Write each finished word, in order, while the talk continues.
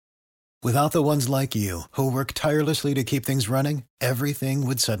Without the ones like you, who work tirelessly to keep things running, everything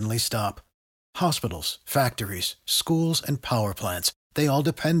would suddenly stop. Hospitals, factories, schools, and power plants, they all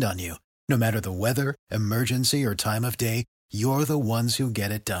depend on you. No matter the weather, emergency, or time of day, you're the ones who get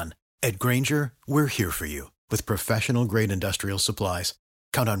it done. At Grainger, we're here for you with professional-grade industrial supplies.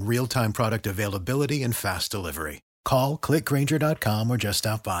 Count on real-time product availability and fast delivery. Call, clickgrainger.com, or just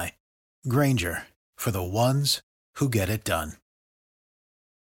stop by. Grainger, for the ones who get it done.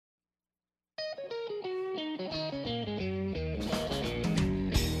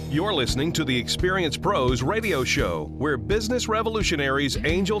 You're listening to the Experience Pros radio show, where business revolutionaries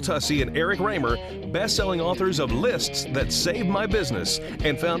Angel Tussey and Eric Raymer, best-selling authors of Lists That Saved My Business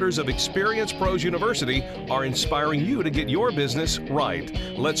and founders of Experience Pros University, are inspiring you to get your business right.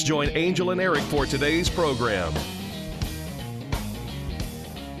 Let's join Angel and Eric for today's program.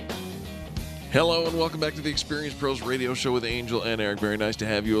 Hello and welcome back to the Experience Pros radio show with Angel and Eric. Very nice to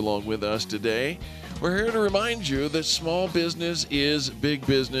have you along with us today. We're here to remind you that small business is big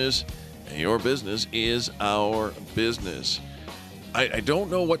business, and your business is our business. I don't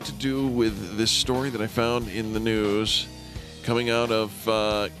know what to do with this story that I found in the news coming out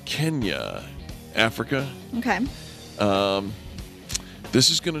of Kenya, Africa. Okay. This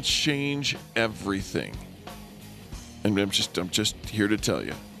is going to change everything. And I'm just here to tell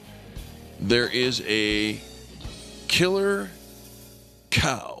you. There is a killer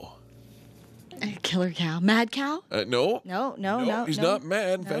cow. A killer cow? Mad cow? No. No. He's not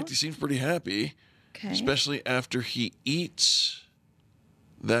mad. In fact, he seems pretty happy. Okay. Especially after he eats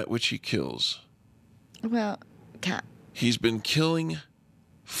that which he kills. Well, cow. He's been killing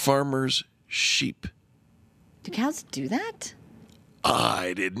farmers' sheep. Do cows do that?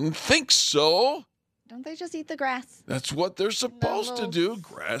 I didn't think so. Don't they just eat the grass? That's what they're supposed to do.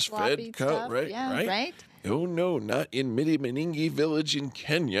 Grass-fed cow, right? Yeah, right? Oh, no, not in Midi-Meningi village in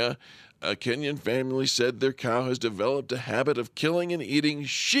Kenya. A Kenyan family said their cow has developed a habit of killing and eating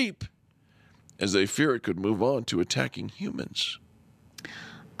sheep as they fear it could move on to attacking humans.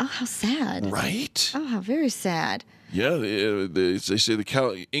 Oh, how sad. Right? Oh, how very sad. Yeah, they say the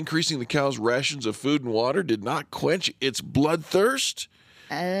cow increasing the cow's rations of food and water did not quench its bloodthirst.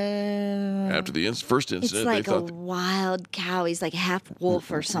 After the first incident, it's like they thought a wild cow. He's like half wolf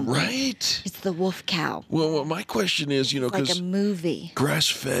or something. Right. It's the wolf cow. Well, my question is, because like a movie.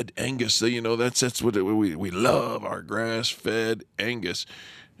 Grass-fed Angus, that's what we love, our grass-fed Angus.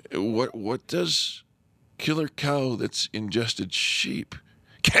 What does killer cow that's ingested sheep,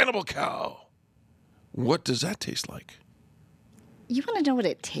 cannibal cow, what does that taste like? You want to know what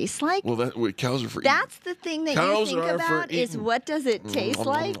it tastes like? Well, cows are for eating. That's the thing that you think about is what does it taste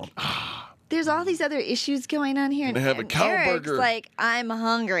like? There's all these other issues going on here. And have a cow Eric's burger. like, I'm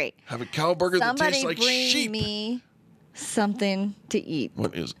hungry. Have a cow burger that tastes like Somebody sheep. bring me something to eat.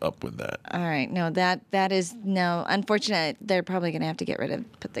 What is up with that? All right. No, that is, no. Unfortunately, they're probably going to have to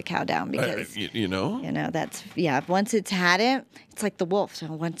put the cow down because, that's, once it's had it, it's like the wolf. So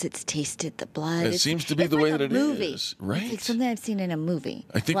once it's tasted the blood. It seems to be the way that it movie. is. Right. It's like something I've seen in a movie.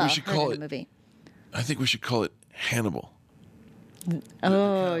 I think we should call it. Movie. I think we should call it Hannibal.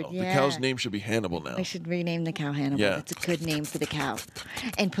 Yeah. The cow's name should be Hannibal now. We should rename the cow Hannibal. Yeah. That's a good name for the cow.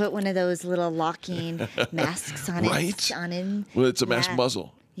 And put one of those little locking masks on Right? it. Well, it's a mask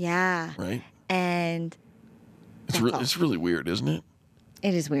muzzle. Yeah. Right? And it's really weird, isn't it?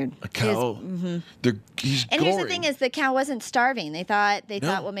 it is weird. A cow. He's and goring. here's the thing: is the cow wasn't starving. They thought,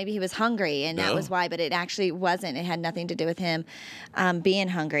 well, maybe he was hungry, and that was why. But it actually wasn't. It had nothing to do with him being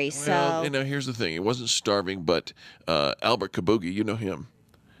hungry. Well, here's the thing: it wasn't starving, but Albert Kabugi, you know him.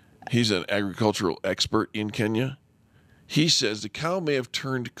 He's an agricultural expert in Kenya. He says the cow may have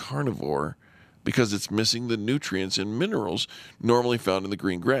turned carnivore because it's missing the nutrients and minerals normally found in the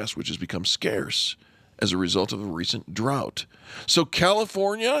green grass, which has become scarce as a result of a recent drought. So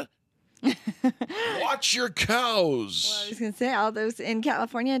California, watch your cows. Well, I was going to say, all those in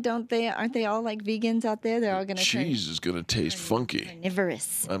California, aren't they all like vegans out there? They're all going to cheese is going to taste funky.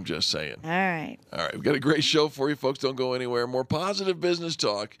 Carnivorous. I'm just saying. All right. We've got a great show for you, folks. Don't go anywhere. More positive business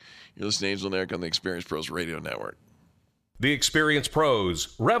talk. You're listening to Angel and Eric on the Experience Pros Radio Network. The Experience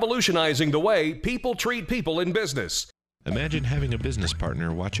Pros, revolutionizing the way people treat people in business. Imagine having a business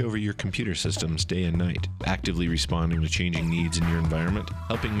partner watch over your computer systems day and night, actively responding to changing needs in your environment,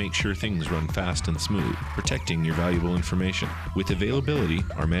 helping make sure things run fast and smooth, protecting your valuable information. With availability,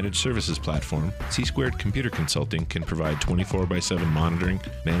 our managed services platform, C-Squared Computer Consulting can provide 24/7 monitoring,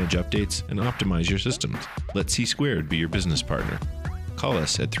 manage updates, and optimize your systems. Let C-Squared be your business partner. Call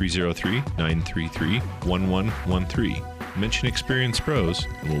us at 303-933-1113. Mention Experience Pros,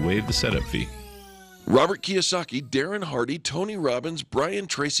 and we'll waive the setup fee. Robert Kiyosaki, Darren Hardy, Tony Robbins, Brian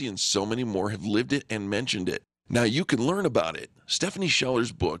Tracy, and so many more have lived it and mentioned it. Now you can learn about it. Stephanie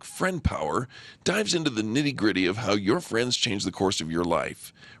Scheller's book, Friend Power, dives into the nitty-gritty of how your friends change the course of your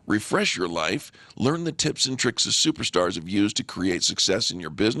life. Refresh your life, learn the tips and tricks the superstars have used to create success in your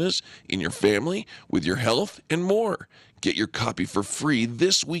business, in your family, with your health, and more. Get your copy for free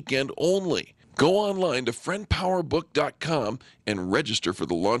this weekend only. Go online to friendpowerbook.com and register for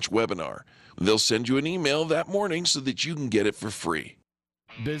the launch webinar. They'll send you an email that morning so that you can get it for free.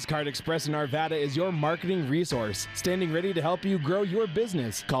 BizCard Express in Arvada is your marketing resource, standing ready to help you grow your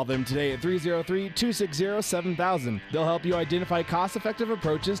business. Call them today at 303-260-7000. They'll help you identify cost-effective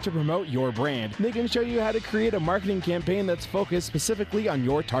approaches to promote your brand. They can show you how to create a marketing campaign that's focused specifically on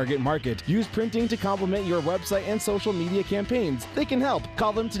your target market. Use printing to complement your website and social media campaigns. They can help.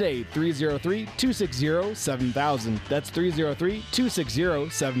 Call them today, 303-260-7000. That's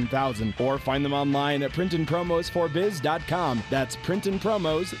 303-260-7000. Or find them online at printandpromos4biz.com. That's printandpromos4biz.com.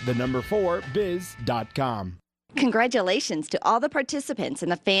 Congratulations to all the participants in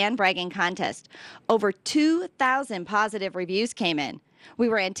the fan bragging contest. Over 2,000 positive reviews came in. We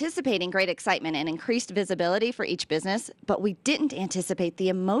were anticipating great excitement and increased visibility for each business, but we didn't anticipate the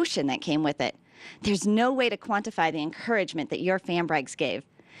emotion that came with it. There's no way to quantify the encouragement that your fan brags gave.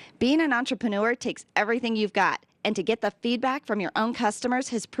 Being an entrepreneur takes everything you've got, and to get the feedback from your own customers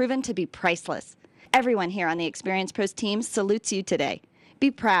has proven to be priceless. Everyone here on the Experience Pros team salutes you today. Be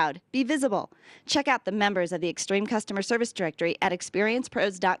proud. Be visible. Check out the members of the Extreme Customer Service Directory at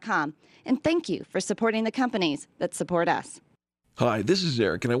experiencepros.com. And thank you for supporting the companies that support us. Hi, this is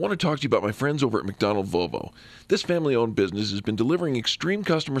Eric, and I want to talk to you about my friends over at McDonald Volvo. This family-owned business has been delivering extreme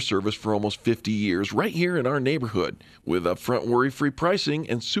customer service for almost 50 years right here in our neighborhood. With upfront worry-free pricing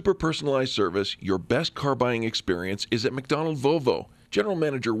and super personalized service, your best car buying experience is at McDonald Volvo. General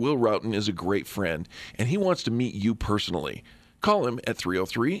Manager Will Roughton is a great friend, and he wants to meet you personally. Call him at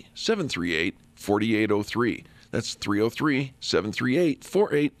 303-738-4803. That's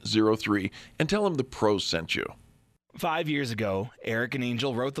 303-738-4803, and tell him the pros sent you. 5 years ago, Eric and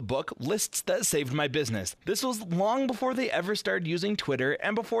Angel wrote the book Lists That Saved My Business. This was long before they ever started using Twitter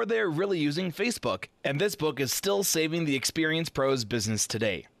and before they were really using Facebook. And this book is still saving the Experience Pros business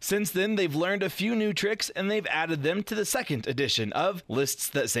today. Since then, they've learned a few new tricks and they've added them to the second edition of Lists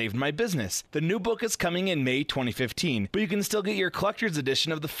That Saved My Business. The new book is coming in May 2015, but you can still get your collector's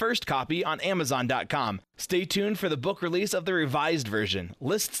edition of the first copy on Amazon.com. Stay tuned for the book release of the revised version,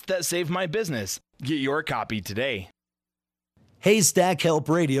 Lists That Saved My Business. Get your copy today. Haystack Help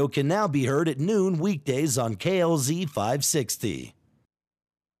Radio can now be heard at noon weekdays on KLZ 560.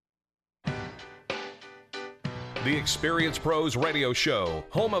 The Experience Pros Radio Show,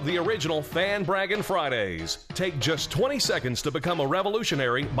 home of the original Fan Braggin' Fridays. Take just 20 seconds to become a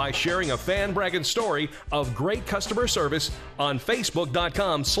revolutionary by sharing a Fan Braggin' story of great customer service on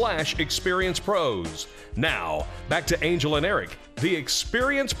Facebook.com/ExperiencePros. Now, back to Angel and Eric, the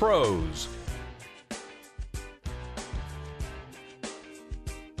Experience Pros.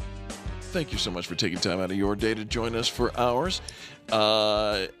 Thank you so much for taking time out of your day to join us for ours.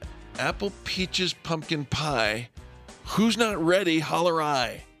 Apple Peaches Pumpkin Pie. Who's not ready? Holler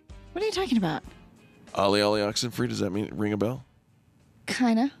I. What are you talking about? Ollie Ollie Oxenfree. Does that ring a bell?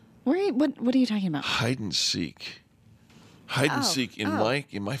 Kinda. What are you talking about? Hide and seek. Hide and seek in my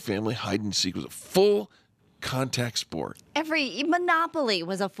family. Hide and seek was a full contact sport. Every Monopoly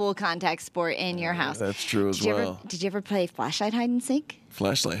was a full contact sport in your house. That's true as well. Did you ever play flashlight hide and seek?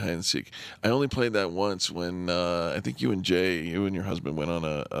 Flashlight hide and seek. I only played that once when I think you and your husband went on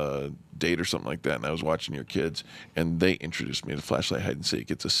a date or something like that, and I was watching your kids, and they introduced me to flashlight hide and seek.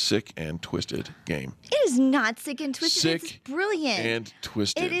 It's a sick and twisted game. It is not sick and twisted. Sick it's brilliant. And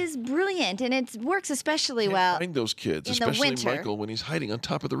twisted. It is brilliant, and it works especially well. Find those kids, especially Michael when he's hiding on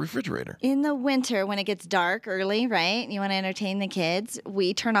top of the refrigerator. In the winter, when it gets dark early, right? You want to entertain the kids.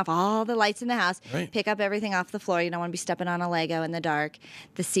 We turn off all the lights in the house, pick up everything off the floor. You don't want to be stepping on a Lego in the dark.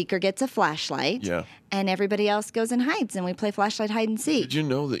 The seeker gets a flashlight, and everybody else goes and hides, and we play flashlight hide and seek. Did you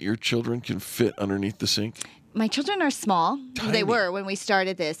know that your children can fit underneath the sink? My children are small. Tiny. They were when we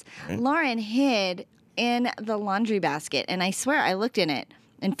started this. Right. Lauren hid in the laundry basket, and I swear I looked in it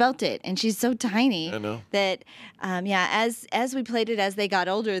and felt it, and she's so tiny. I know. That, as we played it as they got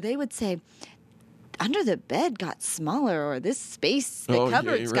older, they would say, under the bed got smaller, or this space, the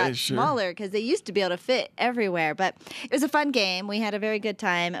cupboards got smaller, because they used to be able to fit everywhere. But it was a fun game. We had a very good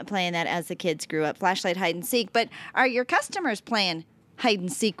time playing that as the kids grew up, flashlight hide and seek. But are your customers playing hide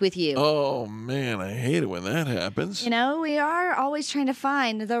and seek with you? Oh, man, I hate it when that happens. You know, we are always trying to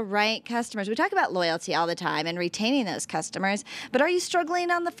find the right customers. We talk about loyalty all the time and retaining those customers. But are you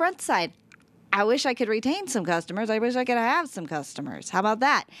struggling on the front side? I wish I could retain some customers. I wish I could have some customers. How about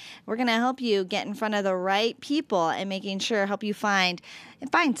that? We're going to help you get in front of the right people and help you find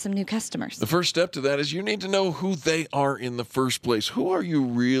some new customers. The first step to that is you need to know who they are in the first place. Who are you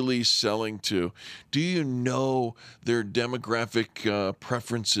really selling to? Do you know their demographic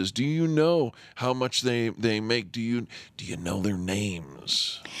preferences? Do you know how much they make? Do you know their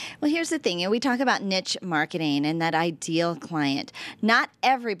names? Well, here's the thing. We talk about niche marketing and that ideal client. Not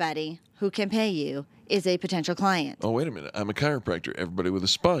everybody who can pay you is a potential client. Oh, wait a minute. I'm a chiropractor. Everybody with a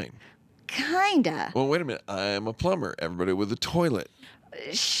spine. Kinda. Well, wait a minute. I'm a plumber. Everybody with a toilet.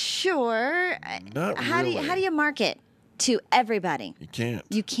 Sure. Not really. How do you market to everybody? You can't.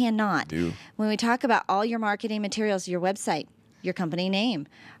 You cannot. Do. When we talk about all your marketing materials, your website, your company name,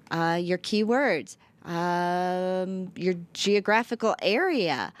 your keywords, your geographical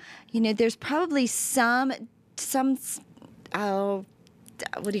area, there's probably some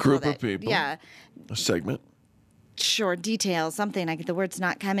what do you Group call that? of people. Yeah. A segment. Sure, details, something, the word's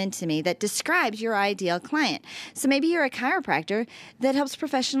not come into me, that describes your ideal client. So maybe you're a chiropractor that helps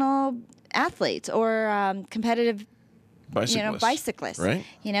professional athletes or competitive bicyclists. Right.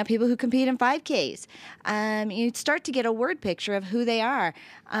 People who compete in 5Ks. You start to get a word picture of who they are.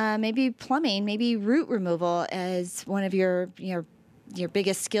 Maybe plumbing, maybe root removal as one of your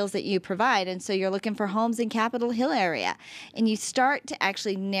biggest skills that you provide. And so you're looking for homes in Capitol Hill area. And you start to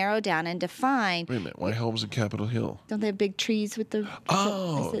actually narrow down and define. Wait a minute. Why homes in Capitol Hill? Don't they have big trees with the...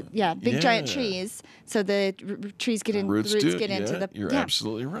 big giant trees. So the trees get in, the roots get into the... You're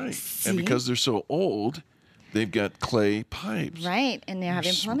absolutely right. See? And because they're so old, they've got clay pipes. Right. And they're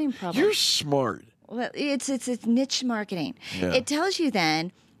having plumbing problems. You're smart. Well, it's niche marketing. Yeah. It tells you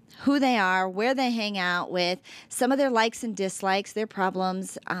then who they are, where they hang out with, some of their likes and dislikes, their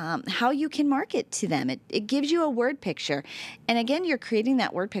problems, how you can market to them. It gives you a word picture. And again, you're creating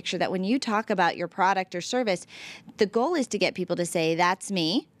that word picture that when you talk about your product or service, the goal is to get people to say, that's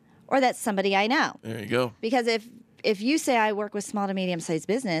me, or that's somebody I know. There you go. Because if you say I work with small to medium-sized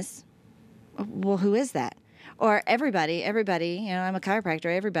business, well, who is that? Or everybody, I'm a chiropractor,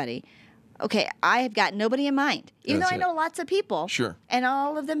 everybody. Okay, I have got nobody in mind. Even though I know lots of people. Sure. And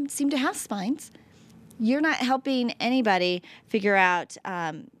all of them seem to have spines. You're not helping anybody figure out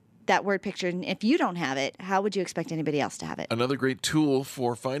that word picture. And if you don't have it, how would you expect anybody else to have it? Another great tool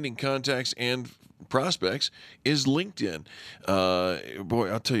for finding contacts and prospects is LinkedIn. Boy,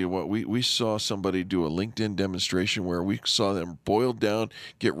 I'll tell you what, we saw somebody do a LinkedIn demonstration where we saw them boil down,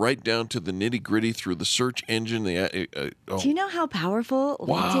 get right down to the nitty-gritty through the search engine. Do you know how powerful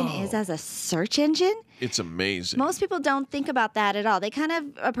LinkedIn is as a search engine? It's amazing. Most people don't think about that at all. They kind of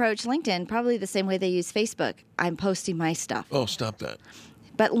approach LinkedIn probably the same way they use Facebook. I'm posting my stuff. Oh, stop that.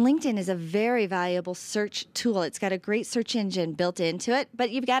 But LinkedIn is a very valuable search tool. It's got a great search engine built into it, but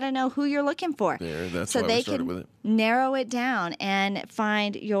you've got to know who you're looking for. That's why we started with it. Narrow it down and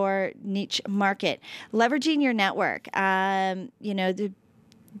find your niche market. Leveraging your network. The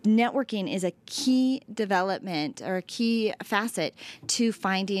networking is a key development or a key facet to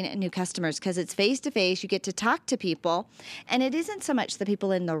finding new customers because it's face-to-face. You get to talk to people, and it isn't so much the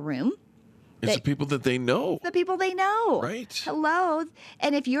people in the room. It's the people that they know. The people they know. Right. Hello.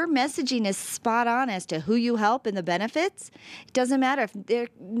 And if your messaging is spot on as to who you help and the benefits, it doesn't matter if there's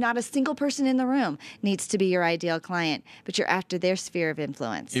not a single person in the room needs to be your ideal client, but you're after their sphere of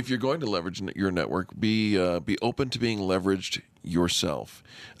influence. If you're going to leverage your network, be open to being leveraged yourself.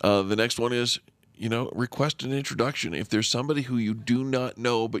 The next one is, request an introduction. If there's somebody who you do not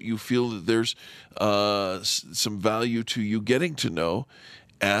know, but you feel that there's some value to you getting to know,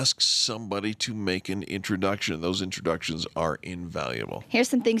 ask somebody to make an introduction. Those introductions are invaluable. Here's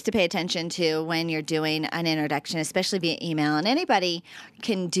some things to pay attention to when you're doing an introduction, especially via email. And anybody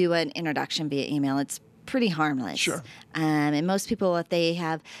can do an introduction via email. It's pretty harmless. Sure. And most people, if they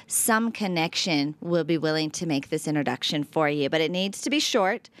have some connection, will be willing to make this introduction for you. But it needs to be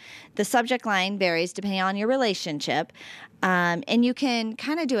short. The subject line varies depending on your relationship. And you can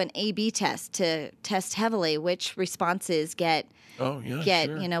kind of do an A/B test to test heavily which responses get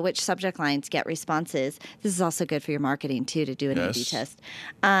which subject lines get responses. This is also good for your marketing, too, to do an A/B test.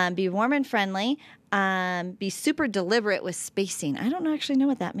 Be warm and friendly. Be super deliberate with spacing. I don't actually know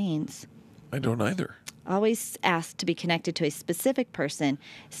what that means. I don't either. Always ask to be connected to a specific person.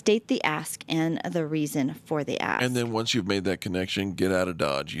 State the ask and the reason for the ask. And then once you've made that connection, get out of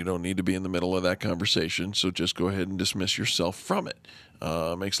Dodge. You don't need to be in the middle of that conversation, so just go ahead and dismiss yourself from it.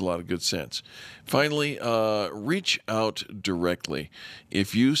 Makes a lot of good sense. Finally, reach out directly.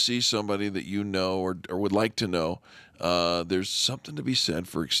 If you see somebody that you know or would like to know, there's something to be said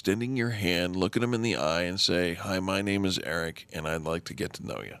for extending your hand, look at them in the eye, and say, "Hi, my name is Eric, and I'd like to get to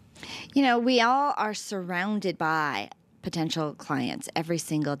know you." You know, we all are surrounded by potential clients every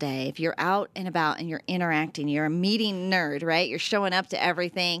single day. If you're out and about and you're interacting, you're a meeting nerd, right? You're showing up to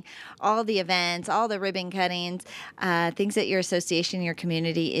everything, all the events, all the ribbon cuttings, things that your association, your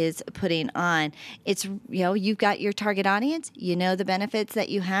community is putting on. It's, you've got your target audience, you know the benefits that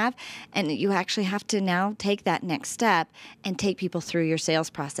you have, and you actually have to now take that next step and take people through your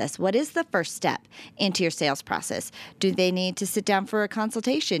sales process. What is the first step into your sales process? Do they need to sit down for a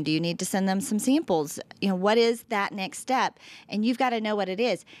consultation? Do you need to send them some samples? What is that next step? And you've got to know what it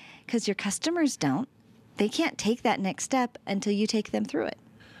is, because your customers don't. They can't take that next step until you take them through it.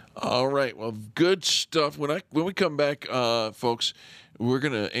 All right. Well, good stuff. When we come back, folks,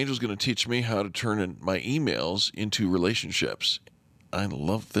 Angel's gonna teach me how to turn my emails into relationships. I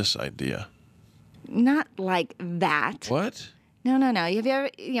love this idea. Not like that. What? No. Have you ever,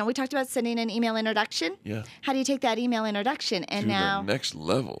 we talked about sending an email introduction. Yeah. How do you take that email introduction and to the next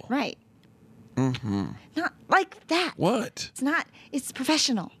level? Right. Mm-hmm. Not like that. What? It's not. It's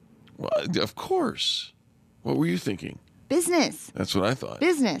professional. Well, of course. What were you thinking? Business. That's what I thought.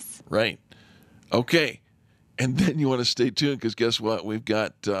 Business. Right. Okay. And then you want to stay tuned, because guess what? We've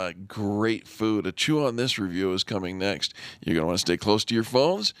got great food. A Chew on This review is coming next. You're going to want to stay close to your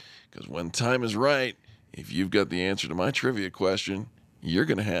phones, because when time is right, if you've got the answer to my trivia question, you're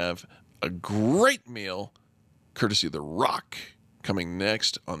going to have a great meal courtesy of The Rock, coming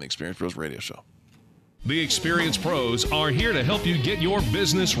next on the Experience Pros Radio Show. The Experience Pros are here to help you get your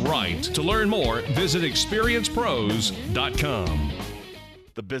business right. To learn more, visit experiencepros.com.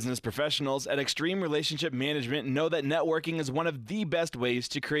 The business professionals at Extreme Relationship Management know that networking is one of the best ways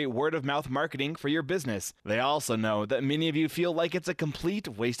to create word-of-mouth marketing for your business. They also know that many of you feel like it's a complete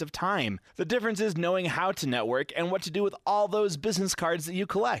waste of time. The difference is knowing how to network and what to do with all those business cards that you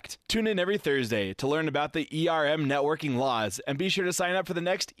collect. Tune in every Thursday to learn about the ERM networking laws, and be sure to sign up for the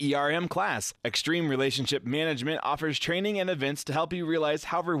next ERM class. Extreme Relationship Management offers training and events to help you realize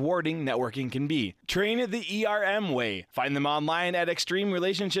how rewarding networking can be. Train the ERM way. Find them online at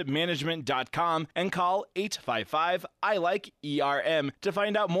extremerelationshipmanagement.com and call 855-I-LIKE-ERM to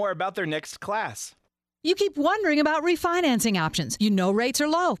find out more about their next class. You keep wondering about refinancing options. You know rates are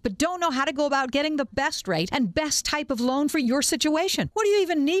low, but don't know how to go about getting the best rate and best type of loan for your situation. What do you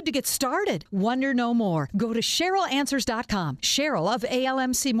even need to get started? Wonder no more. Go to CherylAnswers.com. Cheryl of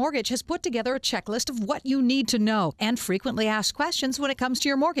ALMC Mortgage has put together a checklist of what you need to know and frequently asked questions when it comes to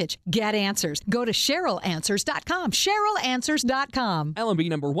your mortgage. Get answers. Go to CherylAnswers.com. CherylAnswers.com. LMB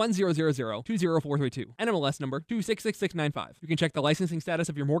number 100020432. NMLS number 266695. You can check the licensing status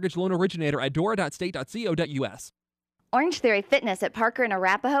of your mortgage loan originator at dora.state.co.us. Orange Theory Fitness at Parker and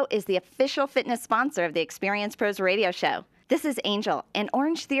Arapahoe is the official fitness sponsor of the Experience Pros radio show. This is Angel, and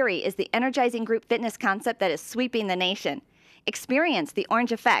Orange Theory is the energizing group fitness concept that is sweeping the nation. Experience the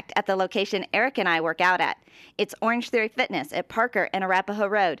orange effect at the location Eric and I work out at. It's Orange Theory Fitness at Parker and Arapahoe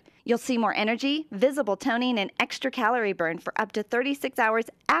Road. You'll see more energy, visible toning, and extra calorie burn for up to 36 hours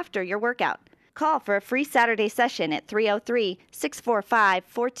after your workout. Call for a free Saturday session at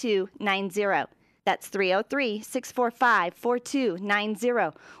 303-645-4290. That's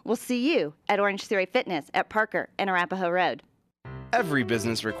 303-645-4290. We'll see you at Orange Theory Fitness at Parker and Arapahoe Road. Every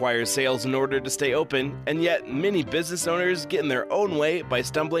business requires sales in order to stay open, and yet many business owners get in their own way by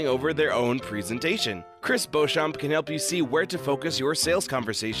stumbling over their own presentation. Chris Beauchamp can help you see where to focus your sales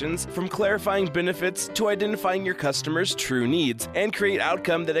conversations, from clarifying benefits to identifying your customers' true needs, and create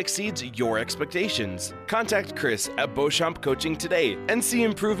outcome that exceeds your expectations. Contact Chris at Beauchamp Coaching today and see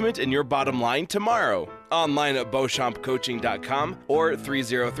improvement in your bottom line tomorrow. Online at beauchampcoaching.com or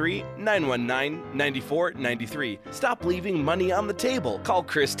 303-919-9493. Stop leaving money on the table. Call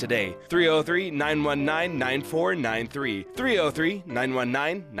Chris today. 303-919-9493.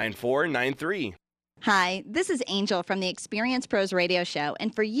 303-919-9493. Hi, this is Angel from the Experience Pros radio show,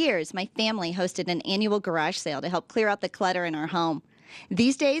 and for years my family hosted an annual garage sale to help clear out the clutter in our home.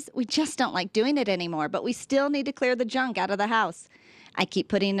 These days, we just don't like doing it anymore, but we still need to clear the junk out of the house. I keep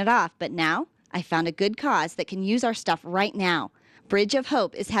putting it off, but now I found a good cause that can use our stuff right now. Bridge of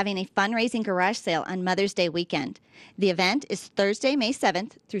Hope is having a fundraising garage sale on Mother's Day weekend. The event is Thursday, May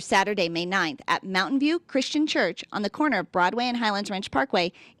 7th through Saturday, May 9th at Mountain View Christian Church on the corner of Broadway and Highlands Ranch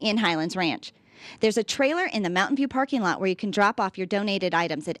Parkway in Highlands Ranch. There's a trailer in the Mountain View parking lot where you can drop off your donated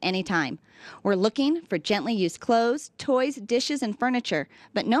items at any time. We're looking for gently used clothes, toys, dishes, and furniture,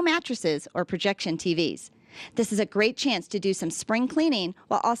 but no mattresses or projection TVs. This is a great chance to do some spring cleaning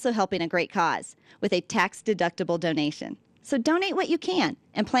while also helping a great cause with a tax-deductible donation. So donate what you can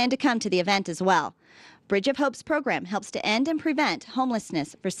and plan to come to the event as well. Bridge of Hope's program helps to end and prevent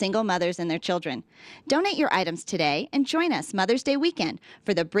homelessness for single mothers and their children. Donate your items today and join us Mother's Day weekend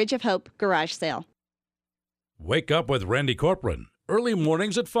for the Bridge of Hope garage sale. Wake up with Randy Corcoran, early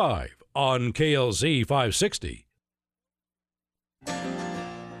mornings at 5 on KLZ 560.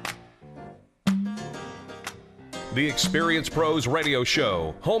 The Experience Pros Radio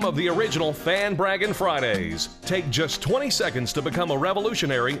Show, home of the original Fan Braggin' Fridays. Take just 20 seconds to become a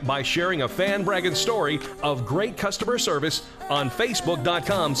revolutionary by sharing a Fan Braggin' story of great customer service on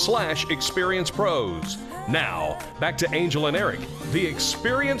Facebook.com/Experience Pros. Now, back to Angel and Eric, the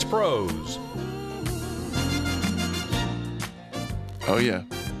Experience Pros. Oh, yeah.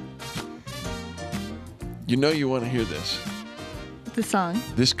 You know you want to hear this. The song.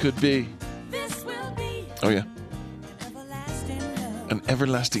 This could be. Oh, yeah. An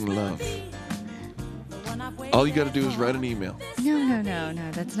everlasting love. All you got to do is write an email. No.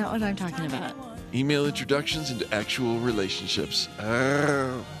 That's not what I'm talking about. Email introductions into actual relationships.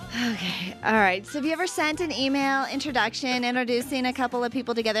 Oh. Okay. All right. So have you ever sent an email introduction introducing a couple of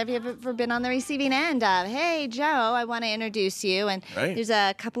people together? Have you ever been on the receiving end of, hey, Joe, I want to introduce you. And there's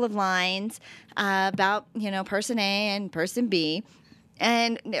a couple of lines about, person A and person B.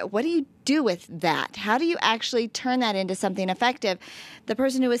 And what do you do with that? How do you actually turn that into something effective? The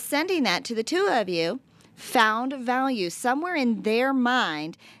person who was sending that to the two of you found value. Somewhere in their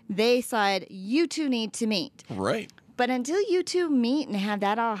mind, they said, you two need to meet. Right. But until you two meet and have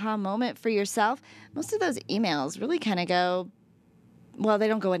that aha moment for yourself, most of those emails really kind of go, well, they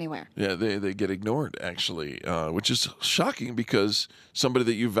don't go anywhere. Yeah, they get ignored, actually, which is shocking because somebody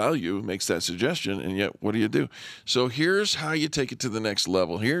that you value makes that suggestion, and yet what do? So here's how you take it to the next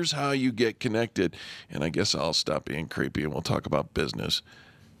level. Here's how you get connected. And I guess I'll stop being creepy and we'll talk about business.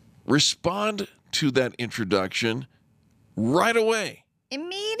 Respond to that introduction right away.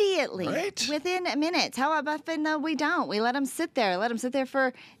 Immediately. Right. Within minutes. How often, though, we don't? We let them sit there. Let them sit there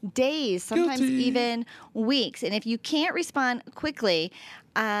for days, sometimes even weeks. And if you can't respond quickly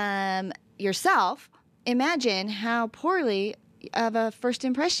yourself, imagine how poorly of a first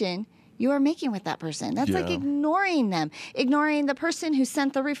impression you are making with that person. That's like ignoring them. Ignoring the person who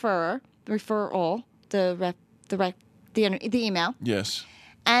sent the referral, the email. Yes.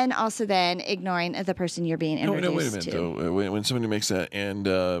 And also then ignoring the person you're being introduced to. Wait a minute, though. When somebody makes that and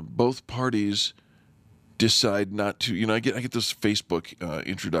both parties decide not to, I get those Facebook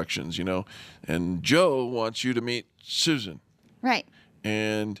introductions, and Joe wants you to meet Susan. Right.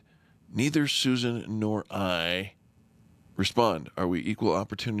 And neither Susan nor I respond. Are we equal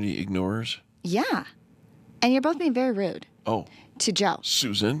opportunity ignorers? Yeah. And you're both being very rude. Oh. To Joe.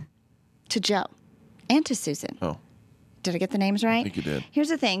 Susan. To Joe. And to Susan. Oh. Did I get the names right? I think you did. Here's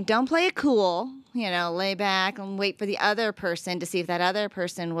the thing. Don't play it cool. Lay back and wait for the other person to see if that other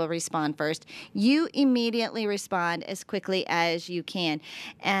person will respond first. You immediately respond as quickly as you can.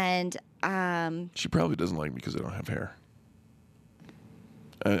 And she probably doesn't like me because I don't have hair.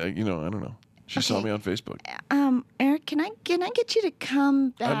 I don't know. She saw me on Facebook. Eric, can I get you to come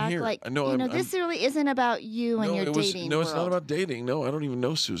back? I'm here. This really isn't about you and your dating world. It's not about dating. No, I don't even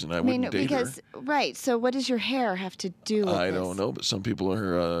know Susan. I wouldn't date her. Right. So what does your hair have to do with this? I don't know, but some people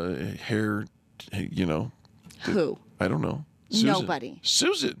are hair, Who? I don't know. Susan. Nobody.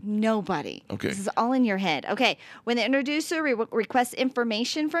 Susan. Nobody. Okay. This is all in your head. Okay. When the introducer requests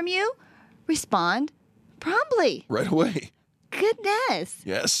information from you, respond promptly. Right away. Goodness.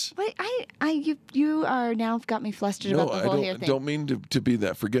 Yes. Wait, you are now got me flustered about the whole hair thing. I don't mean to be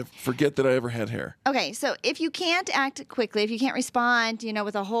that. Forget that I ever had hair. Okay, so if you can't act quickly, if you can't respond,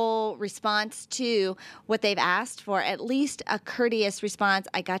 with a whole response to what they've asked for, at least a courteous response.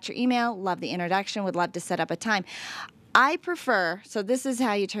 I got your email, love the introduction, would love to set up a time. I prefer, so this is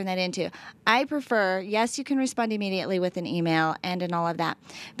how you turn that into. I prefer, yes, you can respond immediately with an email and all of that.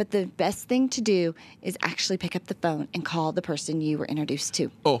 But the best thing to do is actually pick up the phone and call the person you were introduced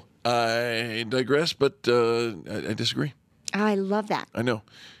to. Oh, I digress, but I disagree. I love that. I know.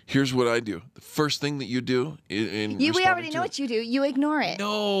 Here's what I do. The first thing that you do we already know what you do. You ignore it.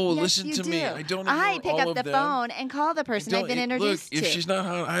 No, yes, listen to me. I don't ignore I pick all up the them. phone and call the person I've been introduced to. If she's not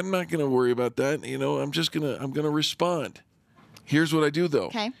hot, I'm not going to worry about that. I'm going to respond. Here's what I do though.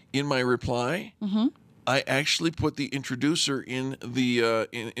 Okay. In my reply, I actually put the introducer in the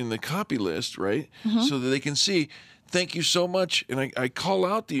in the copy list, right? So that they can see. Thank you so much. And I call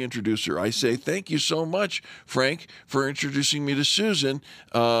out the introducer. I say, thank you so much, Frank, for introducing me to Susan,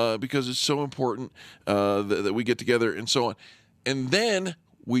 because it's so important that we get together and so on. And then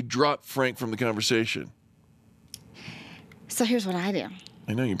we drop Frank from the conversation. So here's what I do.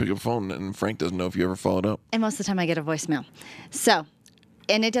 I know. You pick up the phone, and Frank doesn't know if you ever followed up. And most of the time I get a voicemail. So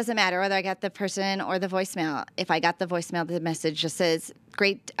And it doesn't matter whether I got the person or the voicemail. If I got the voicemail, the message just says,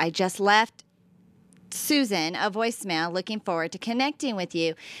 great, I just left Susan a voicemail, looking forward to connecting with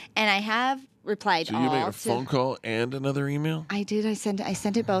you. And I have replied all. So you made a phone call and another email? I did. I sent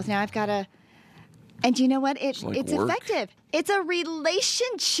it both. Now I've got to. And you know what? It's effective. It's a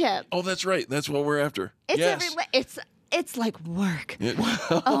relationship. Oh, that's right. That's what we're after. It's like work.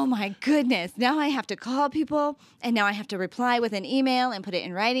 Oh my goodness. Now I have to call people, and now I have to reply with an email and put it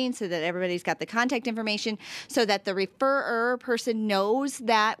in writing so that everybody's got the contact information, so that the referrer person knows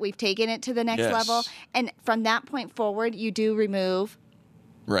that we've taken it to the next level. And from that point forward, you do remove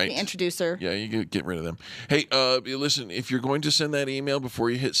the introducer. Yeah, you get rid of them. Hey, listen, if you're going to send that email before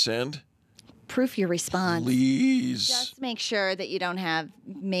you hit send, proof your response. Please. Just make sure that you don't have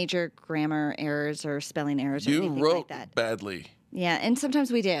major grammar errors or spelling errors or anything like that. You wrote badly. Yeah, and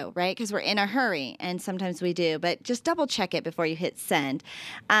sometimes we do, right? Because we're in a hurry, and sometimes we do. But just double check it before you hit send.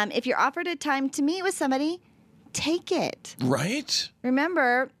 If you're offered a time to meet with somebody, take it. Right?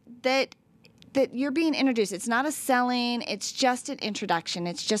 Remember that you're being introduced. It's not a selling. It's just an introduction.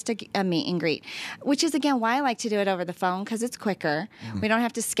 It's just a meet and greet, which is, again, why I like to do it over the phone, because it's quicker. We don't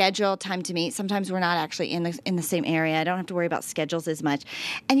have to schedule time to meet. Sometimes we're not actually in the same area. I don't have to worry about schedules as much.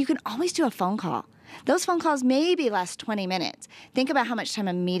 And you can always do a phone call. Those phone calls maybe last 20 minutes. Think about how much time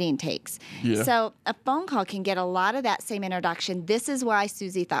a meeting takes. Yeah. So a phone call can get a lot of that same introduction. This is why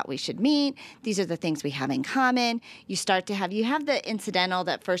Susie thought we should meet. These are the things we have in common. You have the incidental,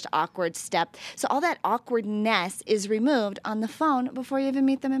 that first awkward step. So all that awkwardness is removed on the phone before you even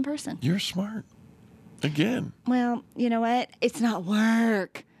meet them in person. You're smart. Again. Well, you know what? It's not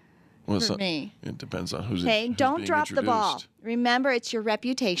work. For me. It depends on who's don't drop the ball. Remember, it's your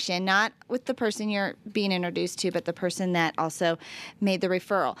reputation, not with the person you're being introduced to, but the person that also made the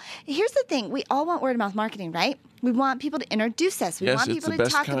referral. Here's the thing. We all want word-of-mouth marketing, right? We want people to introduce us. We want people to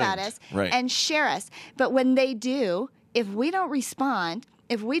talk about us and share us. But when they do, if we don't respond,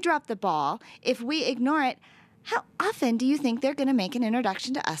 if we drop the ball, if we ignore it, how often do you think they're going to make an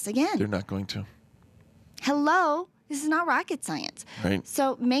introduction to us again? They're not going to. Hello? This is not rocket science. Right.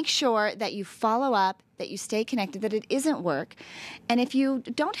 So make sure that you follow up, that you stay connected, that it isn't work. And if you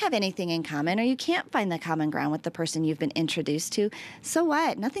don't have anything in common, or you can't find the common ground with the person you've been introduced to, so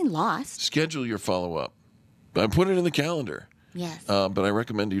what? Nothing lost. Schedule your follow-up. Put it in the calendar. Yes. But I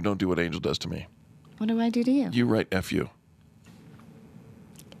recommend you don't do what Angel does to me. What do I do to you? You write F-U.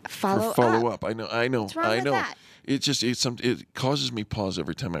 Follow up. I know. What's wrong with that? It causes me pause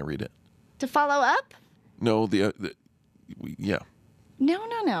every time I read it. To follow up? No, yeah.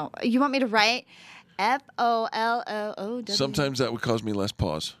 No. You want me to write F-O-L-O-O-W? Sometimes that would cause me less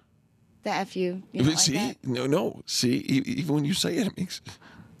pause. The F-U. See? Like that? No. See, even when you say it, it makes...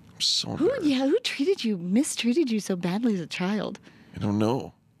 I'm so embarrassed. Who mistreated you so badly as a child? I don't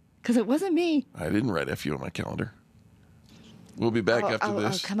know. Because it wasn't me. I didn't write F-U on my calendar. We'll be back after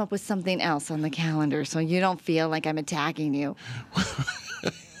this. I'll come up with something else on the calendar so you don't feel like I'm attacking you.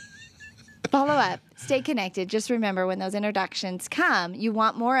 Follow up. Stay connected. Just remember, when those introductions come, you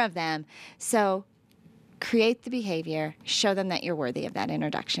want more of them. So create the behavior. Show them that you're worthy of that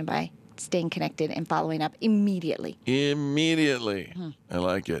introduction by staying connected and following up immediately. I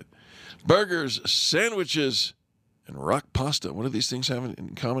like it. Burgers, sandwiches, and rock pasta. What do these things have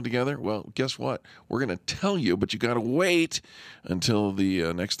in common together? Well, guess what? We're going to tell you, but you got to wait until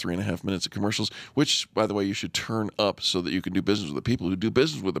the next 3.5 minutes of commercials, which, by the way, you should turn up so that you can do business with the people who do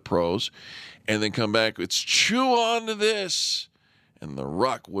business with the pros, and then come back. It's Chew On to This and the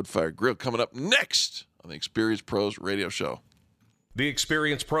Rock Wood-Fired Grill coming up next on the Experience Pros Radio Show. The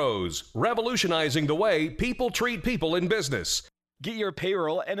Experience Pros, revolutionizing the way people treat people in business. Get your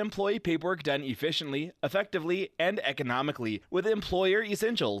payroll and employee paperwork done efficiently, effectively, and economically with Employer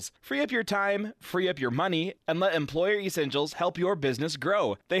Essentials. Free up your time, free up your money, and let Employer Essentials help your business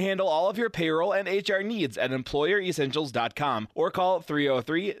grow. They handle all of your payroll and HR needs at EmployerEssentials.com or call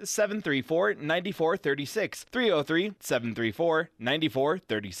 303-734-9436.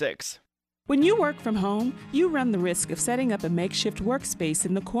 303-734-9436. When you work from home, you run the risk of setting up a makeshift workspace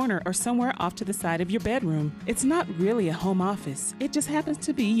in the corner or somewhere off to the side of your bedroom. It's not really a home office. It just happens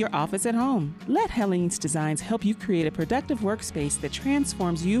to be your office at home. Let Helene's Designs help you create a productive workspace that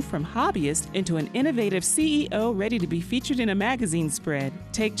transforms you from hobbyist into an innovative CEO ready to be featured in a magazine spread.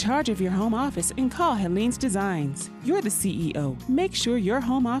 Take charge of your home office and call Helene's Designs. You're the CEO. Make sure your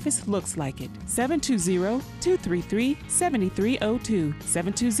home office looks like it.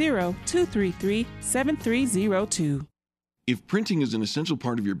 720-233-7302. 720-233-7302. If printing is an essential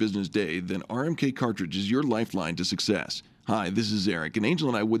part of your business day, then RMK Cartridge is your lifeline to success. Hi, this is Eric, and Angel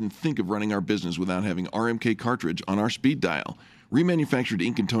and I wouldn't think of running our business without having RMK Cartridge on our speed dial. Remanufactured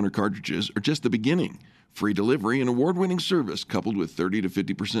ink and toner cartridges are just the beginning. Free delivery and award-winning service coupled with 30 to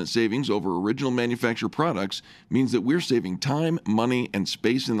 50% savings over original manufacturer products means that we're saving time, money, and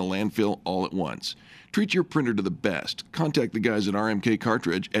space in the landfill all at once. Treat your printer to the best. Contact the guys at RMK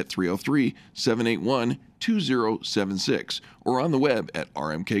Cartridge at 303-781-2076 or on the web at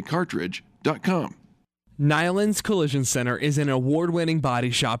rmkcartridge.com. Nyland's Collision Center is an award-winning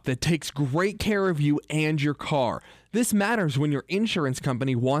body shop that takes great care of you and your car. This matters when your insurance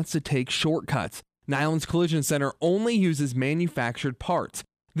company wants to take shortcuts. Nyland's Collision Center only uses manufactured parts.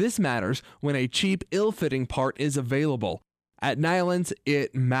 This matters when a cheap, ill-fitting part is available. At Nyland's,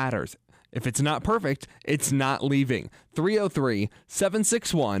 it matters. If it's not perfect, it's not leaving.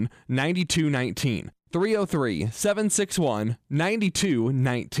 303-761-9219.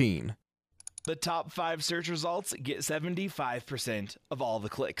 303-761-9219. The top 5 search results get 75% of all the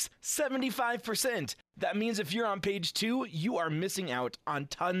clicks. 75%! That means if you're on page 2, you are missing out on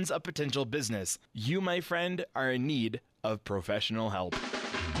tons of potential business. You, my friend, are in need of professional help.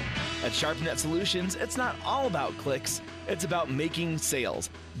 At SharpNet Solutions, it's not all about clicks, it's about making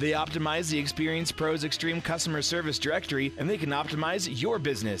sales. They optimize the Experience Pros Extreme Customer Service Directory, and they can optimize your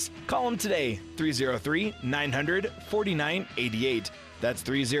business. Call them today, 303-900-4988. That's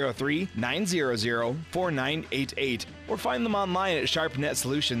 303-900-4988. Or find them online at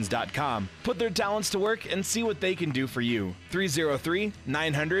sharpnetsolutions.com. Put their talents to work and see what they can do for you.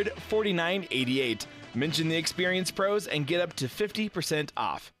 303-900-4988. Mention the Experience Pros and get up to 50%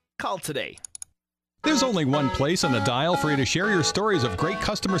 off. Call today. There's only one place on the dial for you to share your stories of great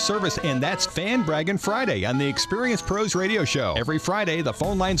customer service, and that's Fan Braggin' Friday on the Experience Pros Radio Show. Every Friday, the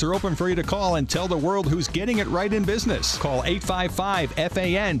phone lines are open for you to call and tell the world who's getting it right in business. Call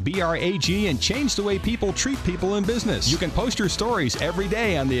 855-FAN-BRAG and change the way people treat people in business. You can post your stories every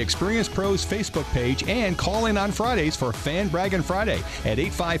day on the Experience Pros Facebook page and call in on Fridays for Fan Braggin' Friday at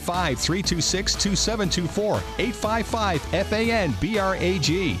 855-326-2724.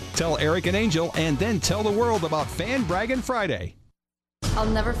 855-FAN-BRAG. Tell Eric and Angel and then tell the world about Fan Braggin' Friday. I'll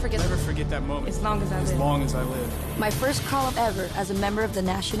never forget that moment. As long as I live. As long as I live. My first call ever as a member of the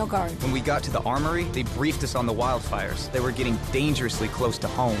National Guard. When we got to the armory, they briefed us on the wildfires. They were getting dangerously close to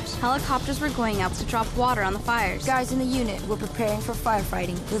homes. Helicopters were going out to drop water on the fires. Guys in the unit were preparing for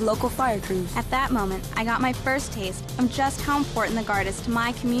firefighting with local fire crews. At that moment, I got my first taste of just how important the Guard is to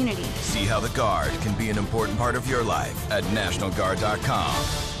my community. See how the Guard can be an important part of your life at NationalGuard.com.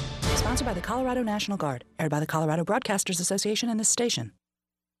 Sponsored by the Colorado National Guard. Aired by the Colorado Broadcasters Association and this station.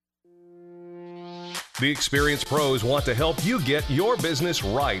 The Experience Pros want to help you get your business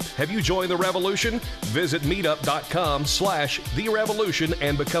right. Have you joined the revolution? Visit meetup.com/The Revolution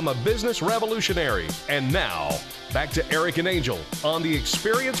and become a business revolutionary. And now, back to Eric and Angel on the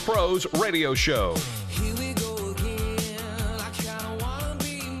Experience Pros Radio Show.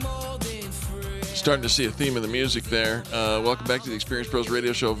 Starting to see a theme in the music there. Welcome back to the Experience Pros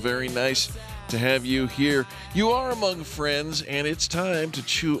Radio Show. Very nice to have you here. You are among friends, and it's time to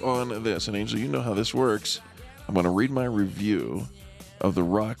chew on this. And Angel, you know how this works. I'm going to read my review of the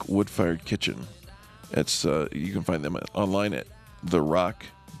Rock Wood-Fired Kitchen. It's you can find them online at The Rock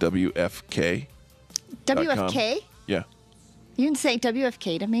WFK. WFK? Yeah. You can say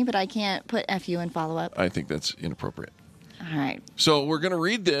WFK to me, but I can't put FU and follow up. I think that's inappropriate. All right. So we're going to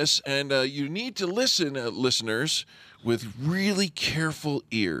read this, and you need to listen, listeners, with really careful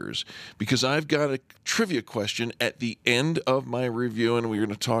ears, because I've got a trivia question at the end of my review, and we're going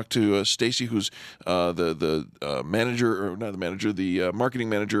to talk to Stacy, who's the manager, or not the manager, the marketing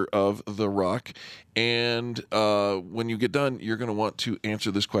manager of The Rock. And when you get done, you're going to want to answer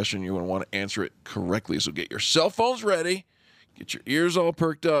this question. You're going to want to answer it correctly. So get your cell phones ready. Get your ears all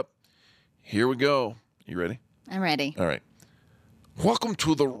perked up. Here we go. You ready? I'm ready. All right. Welcome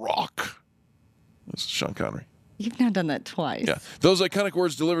to The Rock. That's Sean Connery. You've now done that twice. Yeah. Those iconic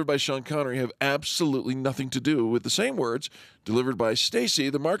words delivered by Sean Connery have absolutely nothing to do with the same words delivered by Stacy,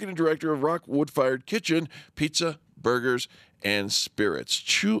 the marketing director of Rock Wood-Fired Kitchen, Pizza, Burgers, and Spirits.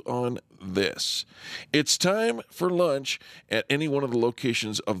 Chew on this. It's time for lunch at any one of the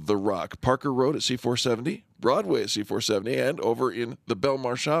locations of The Rock. Parker Road at C470, Broadway at C470, and over in the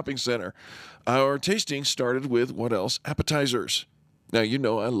Belmar Shopping Center. Our tasting started with, what else? Appetizers. Now, you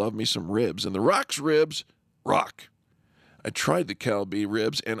know I love me some ribs, and The Rock's ribs rock. I tried the Calbee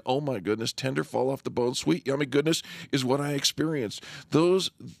ribs, and oh my goodness, tender, fall off the bone, sweet, yummy goodness is what I experienced.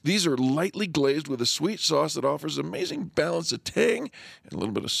 These are lightly glazed with a sweet sauce that offers amazing balance of tang and a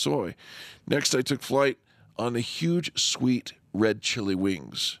little bit of soy. Next, I took flight on the huge, sweet red chili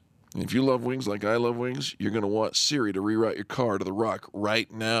wings. And if you love wings like I love wings, you're going to want Siri to reroute your car to The Rock right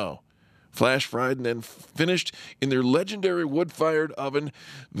now. Flash fried and then finished in their legendary wood-fired oven.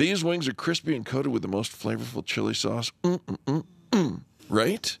 These wings are crispy and coated with the most flavorful chili sauce.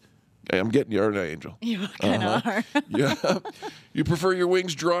 Right? I'm getting you, aren't I, Angel? You kind of are. Yeah. You prefer your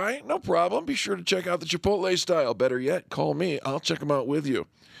wings dry? No problem. Be sure to check out the Chipotle style. Better yet, call me. I'll check them out with you.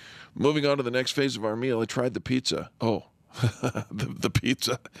 Moving on to the next phase of our meal, I tried the pizza. Oh, the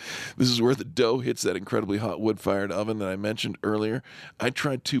pizza. This is where the dough hits that incredibly hot wood-fired oven that I mentioned earlier. I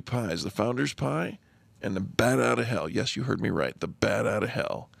tried 2 pies, the Founder's Pie and the Bat Out of Hell. Yes, you heard me right, the Bat Out of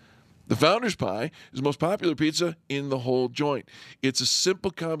Hell. The Founder's Pie is the most popular pizza in the whole joint. It's a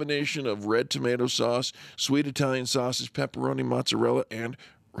simple combination of red tomato sauce, sweet Italian sausage, pepperoni, mozzarella, and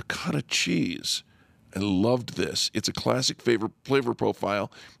ricotta cheese. I loved this. It's a classic flavor profile,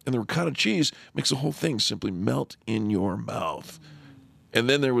 and the ricotta cheese makes the whole thing simply melt in your mouth. And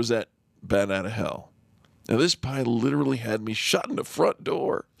then there was that Bat Out of Hell. Now, this pie literally had me shut in the front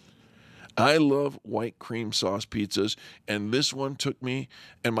door. I love white cream sauce pizzas, and this one took me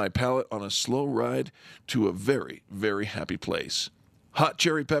and my palate on a slow ride to a very, very happy place. Hot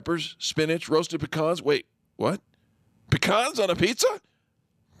cherry peppers, spinach, roasted pecans. Wait, what? Pecans on a pizza?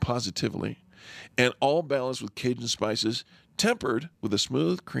 Positively. And all balanced with Cajun spices, tempered with a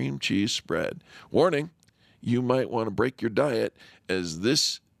smooth cream cheese spread. Warning, you might want to break your diet, as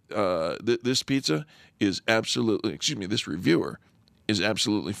this pizza is absolutely, this reviewer is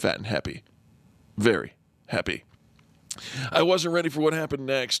absolutely fat and happy. Very happy. I wasn't ready for what happened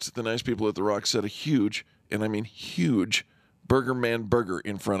next. The nice people at The Rock set a huge, and I mean huge, Burger Man burger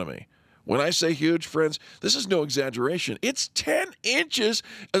in front of me. When I say huge, friends, this is no exaggeration. It's 10 inches.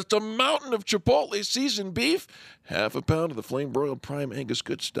 It's a mountain of Chipotle seasoned beef, half a pound of the flame broiled prime Angus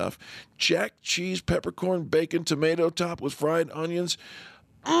good stuff, jack cheese, peppercorn, bacon, tomato topped with fried onions.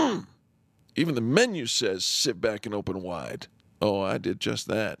 Even the menu says sit back and open wide. Oh, I did just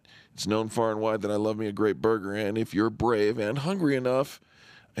that. It's known far and wide that I love me a great burger, and if you're brave and hungry enough,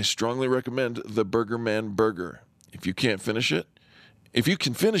 I strongly recommend the Burger Man burger. If you can finish it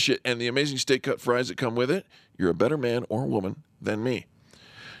and the amazing steak cut fries that come with it, you're a better man or woman than me.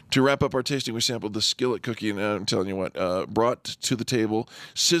 To wrap up our tasting, we sampled the skillet cookie, and I'm telling you what, brought to the table,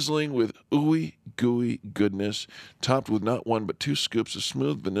 sizzling with ooey gooey goodness, topped with not 1 but 2 scoops of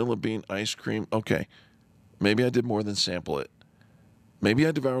smooth vanilla bean ice cream. Okay, maybe I did more than sample it. Maybe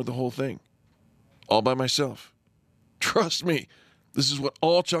I devoured the whole thing, all by myself. Trust me, this is what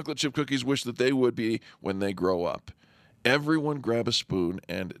all chocolate chip cookies wish that they would be when they grow up. Everyone grab a spoon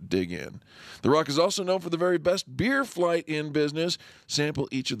and dig in. The Rock is also known for the very best beer flight in business. Sample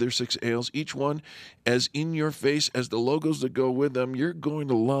each of their 6 ales, each one as in your face as the logos that go with them. You're going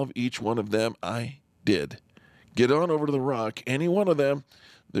to love each one of them. I did. Get on over to The Rock, any one of them.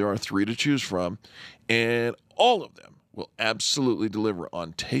 There are 3 to choose from, and all of them will absolutely deliver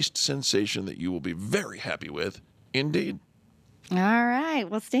on taste sensation that you will be very happy with indeed. All right.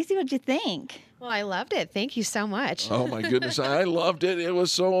 Well, Stacey, what'd you think? Well, I loved it. Thank you so much. Oh, my goodness. I loved it. It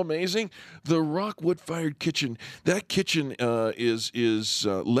was so amazing. The Rock wood-fired kitchen, that kitchen is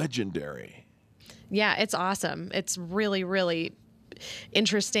legendary. Yeah, it's awesome. It's really, really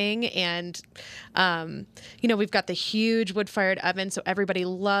interesting. And, we've got the huge wood-fired oven, so everybody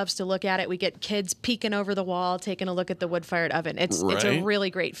loves to look at it. We get kids peeking over the wall, taking a look at the wood-fired oven. It's a really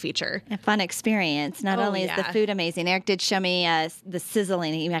great feature. A fun experience. Not only is the food amazing, Eric did show me the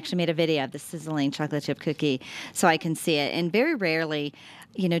sizzling. He actually made a video of the sizzling chocolate chip cookie so I can see it. And very rarely,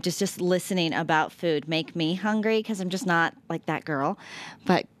 just listening about food make me hungry because I'm just not like that girl.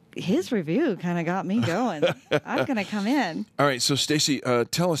 But his review kind of got me going. I'm going to come in. All right. So, Stacey,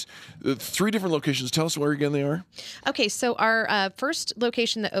 tell us 3 different locations. Tell us where again they are. Okay. So our first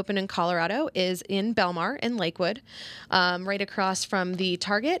location that opened in Colorado is in Belmar in Lakewood, right across from the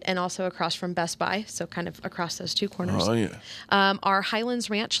Target and also across from Best Buy. So kind of across those 2 corners. Oh, yeah. Our Highlands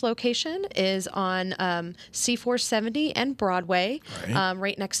Ranch location is on C470 and Broadway,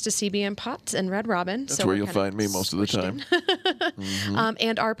 right next to CB&, Potts and Red Robin. That's where you'll find me most of the time. Mm-hmm.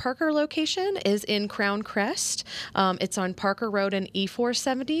 And our Parker location is in Crown Crest. It's on Parker Road and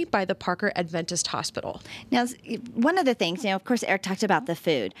E470 by the Parker Adventist Hospital. Now, one of the things, of course, Eric talked about the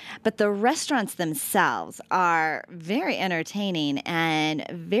food, but the restaurants themselves are very entertaining and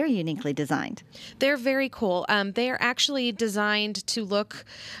very uniquely designed. They're very cool. They are actually designed to look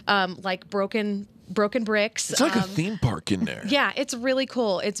like broken bricks. It's like a theme park in there. Yeah, it's really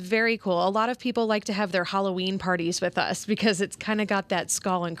cool. It's very cool. A lot of people like to have their Halloween parties with us because it's kind of got that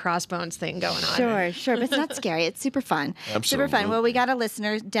skull and crossbones thing going on. Sure, but it's not scary. It's super fun. Absolutely. Super fun. Well, we got a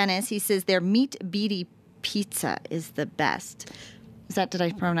listener, Dennis. He says their meat beady pizza is the best. Did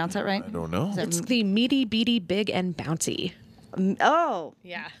I pronounce that right? I don't know. It's the meaty, beady, big, and bouncy. Oh.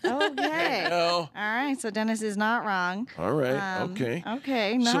 Yeah. Okay. All right. So Dennis is not wrong. All right. Okay.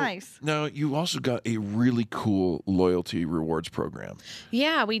 Okay. Nice. So now you also got a really cool loyalty rewards program.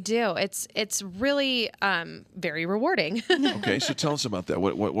 Yeah, we do. It's really very rewarding. Okay. So tell us about that.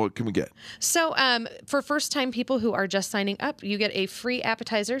 What can we get? So for first-time people who are just signing up, you get a free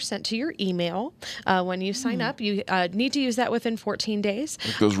appetizer sent to your email when you sign up. You need to use that within 14 days.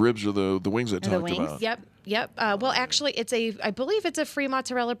 Like those ribs or the wings I talked about. Yep. Well, actually, I believe it's a free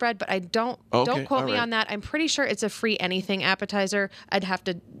mozzarella bread, but don't quote me on that. I'm pretty sure it's a free anything appetizer. I'd have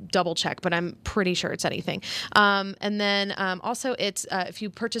to double check, but I'm pretty sure it's anything. And then also, it's if you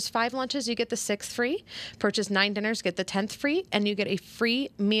purchase 5 lunches, you get the 6th free. Purchase 9 dinners, get the 10th free, and you get a free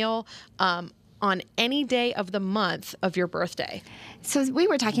meal on any day of the month of your birthday. So we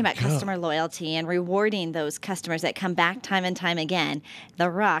were talking about customer loyalty and rewarding those customers that come back time and time again. The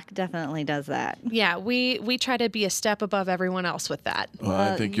Rock definitely does that. Yeah, we try to be a step above everyone else with that.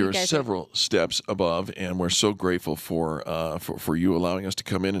 I think you're several steps above, and we're so grateful for you allowing us to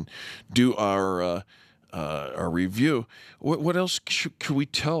come in and do our review. What else could we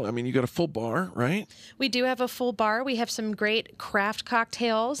tell? I mean, you got a full bar, right? We do have a full bar. We have some great craft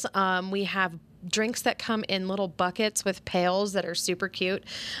cocktails. We have drinks that come in little buckets with pails that are super cute.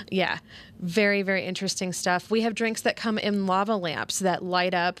 Yeah, very, very interesting stuff. We have drinks that come in lava lamps that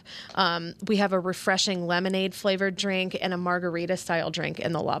light up. We have a refreshing lemonade flavored drink and a margarita style drink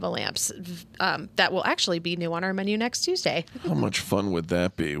in the lava lamps. That will actually be new on our menu next Tuesday. How much fun would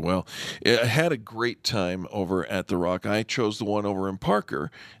that be? Well, I had a great time over at The Rock. I chose the one over in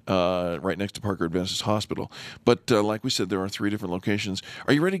Parker, right next to Parker Adventist Hospital. But like we said, there are 3 different locations.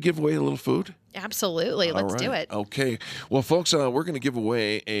 Are you ready to give away a little food? Absolutely. Let's do it. Okay. Well, folks, we're going to give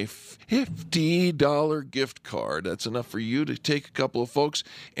away a $50 gift card. That's enough for you to take a couple of folks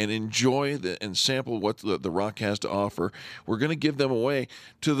and enjoy and sample what the Rock has to offer. We're going to give them away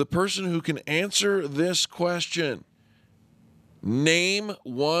to the person who can answer this question. Name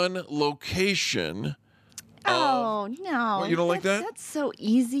one location. Oh, no. What, you don't like that? That's so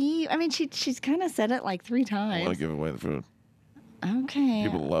easy. I mean, she's kind of said it like 3 times. I want to give away the food. Okay.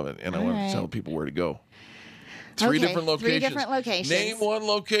 People love it, and I want to tell people where to go. 3 different locations. 3 different locations. Name one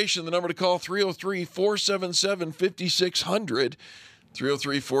location. The number to call, 303-477-5600.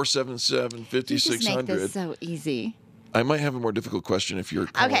 303-477-5600. You just make this so easy. I might have a more difficult question if you're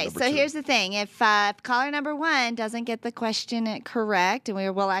caller Okay, number so 2. Here's the thing. If caller number 1 doesn't get the question correct, and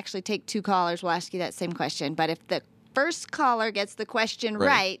we'll actually take 2 callers, we'll ask you that same question. But if the first caller gets the question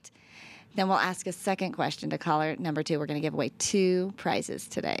right, then we'll ask a second question to caller number 2. We're going to give away 2 prizes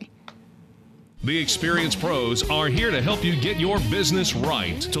today. The Experience Pros are here to help you get your business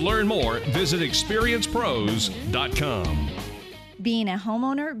right. To learn more, visit experiencepros.com. Being a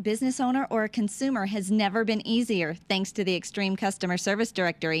homeowner, business owner, or a consumer has never been easier thanks to the Extreme Customer Service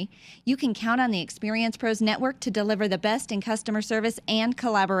Directory. You can count on the Experience Pros Network to deliver the best in customer service and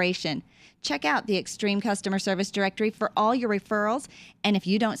collaboration. Check out the Extreme Customer Service Directory for all your referrals, and if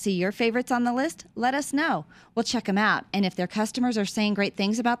you don't see your favorites on the list, let us know. We'll check them out, and if their customers are saying great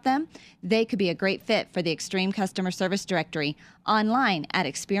things about them, they could be a great fit for the Extreme Customer Service Directory. Online at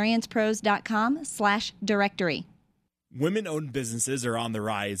experiencepros.com/directory. Women-owned businesses are on the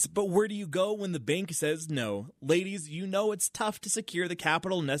rise, but where do you go when the bank says no? Ladies, you know it's tough to secure the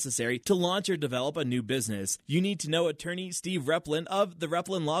capital necessary to launch or develop a new business. You need to know attorney Steve Replin of the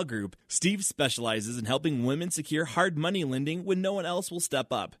Replin Law Group. Steve specializes in helping women secure hard money lending when no one else will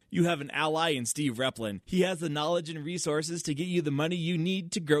step up. You have an ally in Steve Replin. He has the knowledge and resources to get you the money you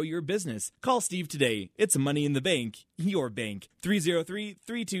need to grow your business. Call Steve today. It's Money in the Bank, your bank.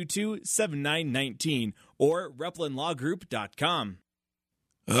 303-322-7919 or replinlawgroup.com.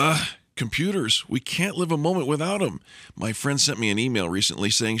 Computers. We can't live a moment without them. My friend sent me an email recently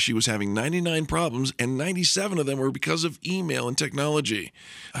saying she was having 99 problems and 97 of them were because of email and technology.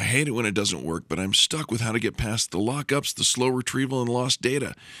 I hate it when it doesn't work, but I'm stuck with how to get past the lockups, the slow retrieval, and lost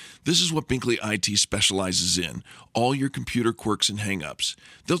data. This is what Binkley IT specializes in, all your computer quirks and hang-ups.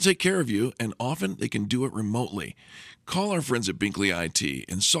 They'll take care of you, and often they can do it remotely. Call our friends at Binkley IT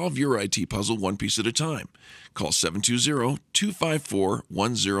and solve your IT puzzle one piece at a time. Call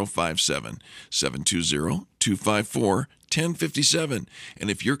 720-254-1057, 720-254-1057. And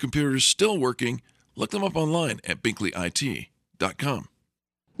if your computer is still working, look them up online at binkleyit.com.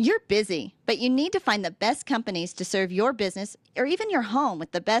 You're busy, but you need to find the best companies to serve your business or even your home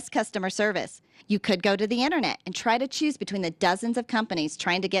with the best customer service. You could go to the internet and try to choose between the dozens of companies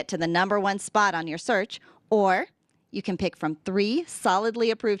trying to get to the #1 spot on your search, or you can pick from 3 solidly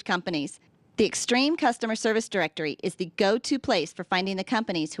approved companies. The Extreme Customer Service Directory is the go-to place for finding the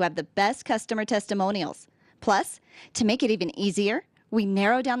companies who have the best customer testimonials. Plus, to make it even easier, we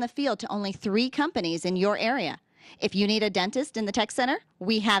narrow down the field to only 3 companies in your area. If you need a dentist in the tech center,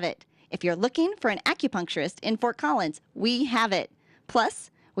 we have it. If you're looking for an acupuncturist in Fort Collins, we have it.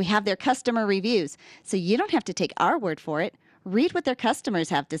 Plus, we have their customer reviews, so you don't have to take our word for it. Read what their customers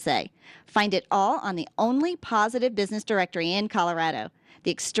have to say. Find it all on the only positive business directory in Colorado.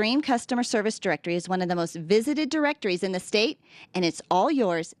 The Extreme Customer Service Directory is one of the most visited directories in the state, and it's all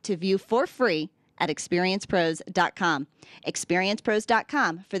yours to view for free at experiencepros.com.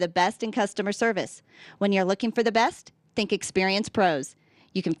 Experiencepros.com for the best in customer service. When you're looking for the best, think Experience Pros.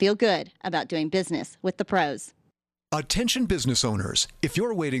 You can feel good about doing business with the pros. Attention business owners. If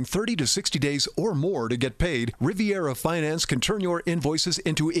you're waiting 30 to 60 days or more to get paid, Riviera Finance can turn your invoices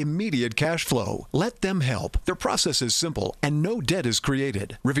into immediate cash flow. Let them help. Their process is simple and no debt is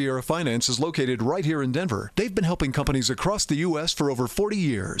created. Riviera Finance is located right here in Denver. They've been helping companies across the U.S. for over 40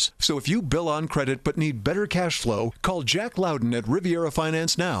 years. So if you bill on credit but need better cash flow, call Jack Loudon at Riviera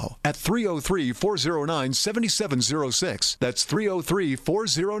Finance now at 303-409-7706. That's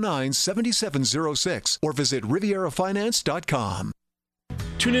 303-409-7706. Or visit RivieraFinance.com. Tune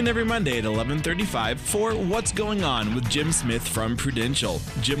in every Monday at 11:35 for What's Going On with Jim Smith from Prudential.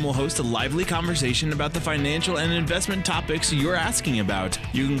 Jim will host a lively conversation about the financial and investment topics you're asking about.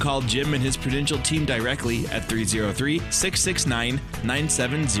 You can call Jim and his Prudential team directly at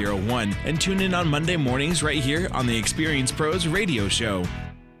 303-669-9701 and tune in on Monday mornings right here on the Experience Pros radio show.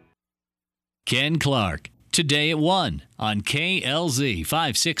 Ken Clark, today at 1 on KLZ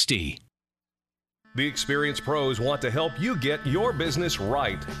 560. The Experience Pros want to help you get your business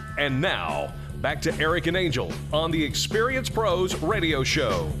right. And now, back to Eric and Angel on the Experience Pros radio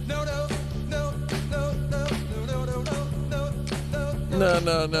show. No.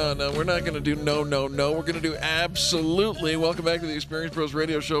 We're not going to do no. We're going to do absolutely. Welcome back to the Experience Pros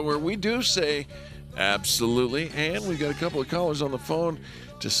radio show, where we do say absolutely. And we've got a couple of callers on the phone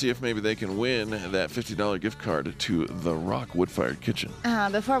to see if maybe they can win that $50 gift card to the Rock Wood-Fired Kitchen.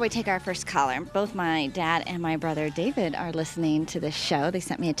 Before we take our first caller, both my dad and my brother David are listening to the show. They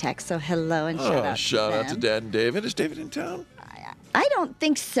sent me a text, so hello and shout out to them. Shout out to Dad and David. Is David in town? I don't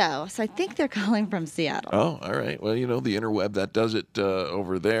think so. So I think they're calling from Seattle. Oh, all right. Well, you know, the interweb, that does it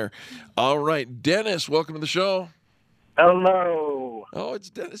over there. All right. Dennis, welcome to the show. Hello. Oh, it's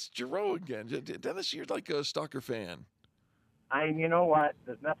Dennis Giroux again. Dennis, you're like a Stalker fan. You know what?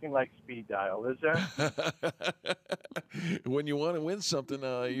 There's nothing like speed dial, is there? When you want to win something,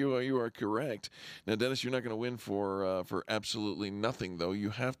 you are correct. Now, Dennis, you're not going to win for absolutely nothing, though.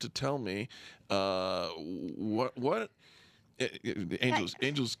 You have to tell me what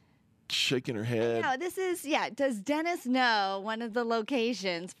Angel's shaking her head. No, this is Does Dennis know one of the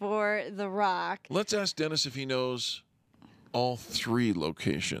locations for the Rock? Let's ask Dennis if he knows all 3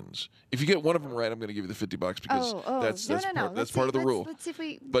 locations. If you get one of them right, I'm going to give you the $50 because that's part of the rule. Let's see if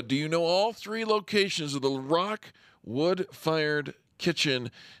we. But do you know all 3 locations of the Rock Wood-Fired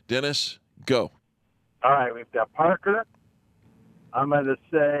Kitchen? Dennis, go. All right, we've got Parker. I'm going to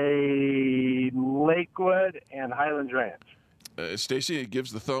say Lakewood and Highlands Ranch. Stacy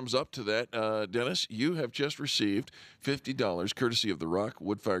gives the thumbs up to that. Dennis, you have just received $50 courtesy of the Rock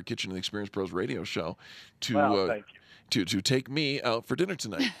Wood-Fired Kitchen and the Experience Pros radio show to thank you. To take me out for dinner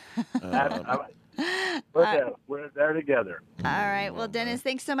tonight. We're there together. All right. Well, Dennis,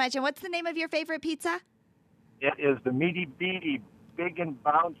 thanks so much. And what's the name of your favorite pizza? It is the Meaty Beady Big and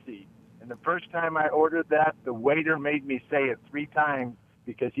Bouncy. And the first time I ordered that, the waiter made me say it 3 times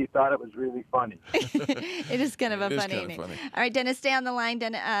because he thought it was really funny. It is kind of a funny name. All right, Dennis, stay on the line.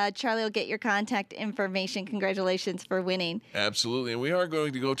 Charlie will get your contact information. Congratulations for winning. Absolutely. And we are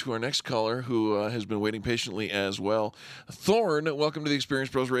going to go to our next caller who has been waiting patiently as well. Thorne, welcome to the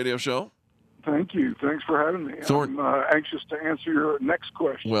Experience Pros radio show. Thank you. Thanks for having me. Thorne, I'm anxious to answer your next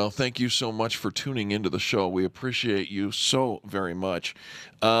question. Well, thank you so much for tuning into the show. We appreciate you so very much.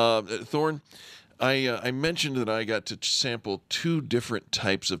 Thorne, I mentioned that I got to sample 2 different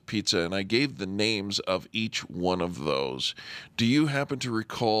types of pizza, and I gave the names of each one of those. Do you happen to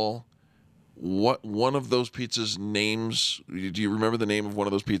recall what one of those pizzas' names? Do you remember the name of one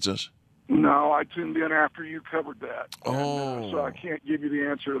of those pizzas? No, I tuned in after you covered that. Oh. So I can't give you the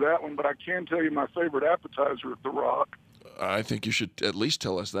answer to that one, but I can tell you my favorite appetizer at The Rock. I think you should at least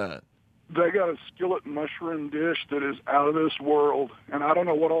tell us that. They got a skillet mushroom dish that is out of this world, and I don't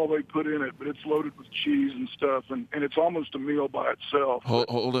know what all they put in it, but it's loaded with cheese and stuff, and it's almost a meal by itself.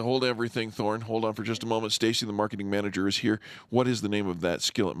 Hold everything, Thorne. Hold on for just a moment. Stacy, the marketing manager, is here. What is the name of that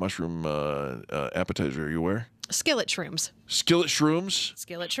skillet mushroom appetizer? Are you aware? Skillet shrooms. Skillet shrooms?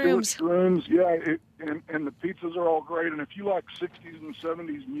 Skillet shrooms. Skillet shrooms, yeah, and the pizzas are all great, and if you like 60s and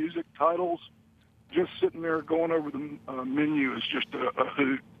 70s music titles, just sitting there going over the menu is just a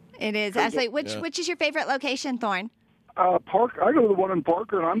hoot. It is. Actually, which is your favorite location, Thorne? Park. I go to the one in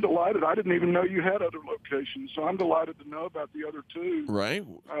Parker, and I'm delighted. I didn't even know you had other locations, so I'm delighted to know about the other two. Right.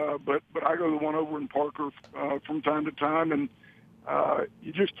 But I go to the one over in Parker from time to time, and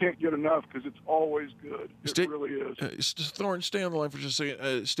you just can't get enough because it's always good. It really is. Thorne, stay on the line for just a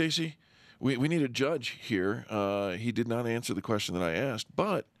second. Stacy, we need a judge here. He did not answer the question that I asked,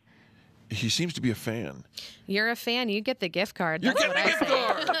 but he seems to be a fan. You're a fan. You get the gift card. You get the gift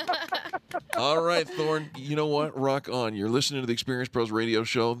card. All right, Thorne. You know what? Rock on. You're listening to the Experience Pros Radio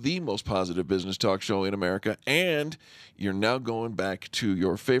Show, the most positive business talk show in America, and you're now going back to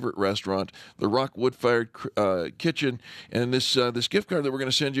your favorite restaurant, the Rock Wood-Fired Kitchen. And this gift card that we're going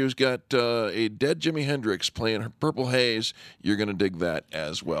to send you has got a dead Jimi Hendrix playing Purple Haze. You're going to dig that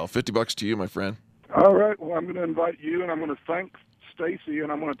as well. $50 to you, my friend. All right. Well, I'm going to invite you, and I'm going to thank Stacy,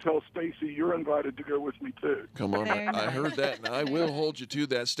 and I'm going to tell Stacy you're invited to go with me too. Come on, I heard that, and I will hold you to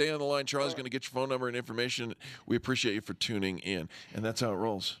that. Stay on the line. Charlie's going to get your phone number and information. We appreciate you for tuning in, and that's how it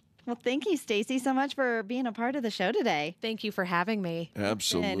rolls. Well, thank you, Stacy, so much for being a part of the show today. Thank you for having me.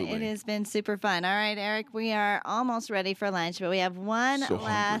 Absolutely. It has been super fun. All right, Eric, we are almost ready for lunch, but we have one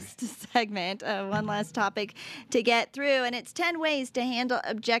last segment, one last topic to get through, and it's 10 ways to handle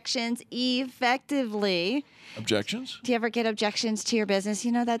objections effectively. Objections? Do you ever get objections to your business?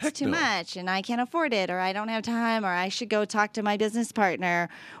 You know, that's too much, and I can't afford it, or I don't have time, or I should go talk to my business partner,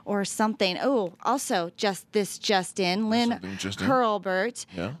 or something. Oh, also, just in, Lynn Hurlbert.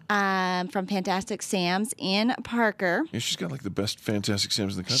 Yeah. From Fantastic Sam's in Parker. Yeah, she's got like the best Fantastic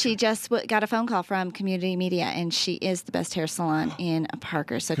Sam's in the country. She just got a phone call from Community Media, and she is the best hair salon in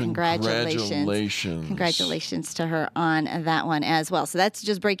Parker. So congratulations. Congratulations to her on that one as well. So that's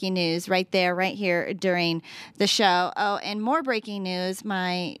just breaking news right there, right here during the show. Oh, and more breaking news.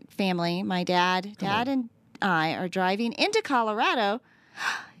 My family, my dad and I are driving into Colorado.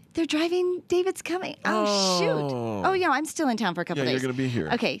 They're driving. David's coming. Oh, shoot. Oh, yeah, I'm still in town for a couple days. You're going to be here.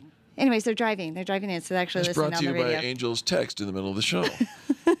 Okay. Anyways, they're driving. They're driving in, so they're actually listening on the radio. It's brought to you by Angel's Text in the middle of the show.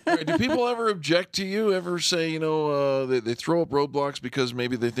 All right, do people ever object to you? Ever say, they throw up roadblocks because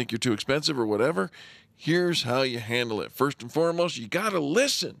maybe they think you're too expensive or whatever? Here's how you handle it. First and foremost, you got to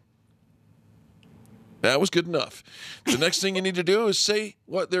listen. That was good enough. The next thing you need to do is say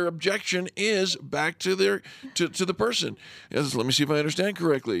what their objection is back to the person. Yes, let me see if I understand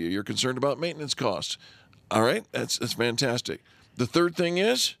correctly. You're concerned about maintenance costs. All right, that's fantastic. The third thing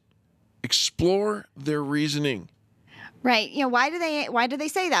is explore their reasoning. Right. Why do they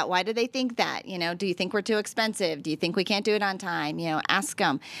say that? Why do they think that? Do you think we're too expensive? Do you think we can't do it on time? Ask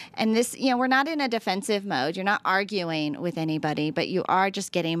them. And this, we're not in a defensive mode. You're not arguing with anybody, but you are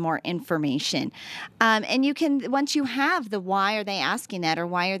just getting more information. And you can, once you have the why are they asking that or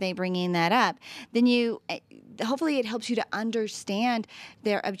why are they bringing that up, then hopefully it helps you to understand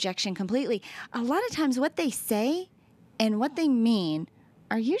their objection completely. A lot of times what they say and what they mean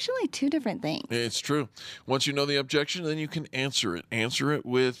are usually two different things. It's true. Once you know the objection, then you can answer it. Answer it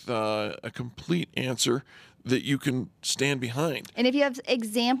with a complete answer that you can stand behind. And if you have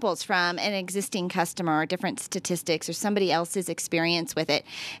examples from an existing customer or different statistics or somebody else's experience with it,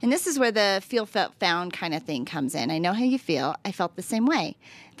 and this is where the feel, felt, found kind of thing comes in. I know how you feel. I felt the same way,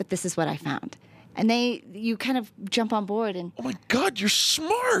 but this is what I found. And you kind of jump on board and... Oh, my God, you're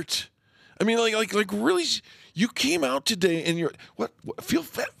smart. I mean, like really... You came out today and you're, feel,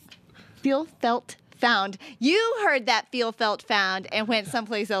 felt, found. You heard that feel, felt, found and went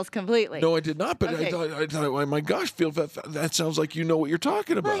someplace else completely. No, I did not, but okay. I thought, oh my gosh, feel, felt, found. That sounds like you know what you're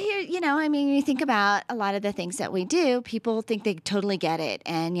talking about. Well, here, you think about a lot of the things that we do, people think they totally get it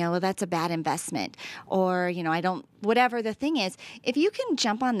and, well, that's a bad investment or, I don't, whatever the thing is, if you can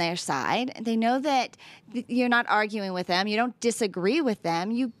jump on their side, they know that you're not arguing with them, you don't disagree with them,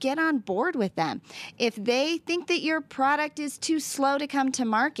 you get on board with them. If they think that your product is too slow to come to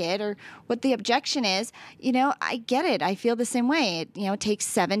market or what the objection is, I get it. I feel the same way. It takes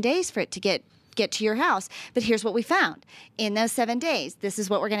 7 days for it to get to your house. But here's what we found. In those 7 days, this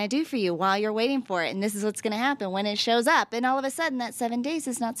is what we're going to do for you while you're waiting for it. And this is what's going to happen when it shows up. And all of a sudden, that 7 days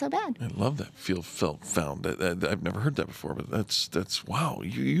is not so bad. I love that feel, felt, found. I've never heard that before, but that's wow.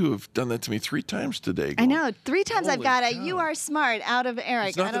 You have done that to me 3 times today. I know. 3 times I've got a you are smart out of Eric.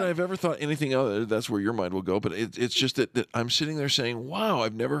 It's not that I've ever thought anything other. That's where your mind will go. But it's just that I'm sitting there saying, wow,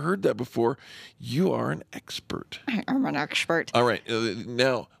 I've never heard that before. You are an expert. I'm an expert. All right.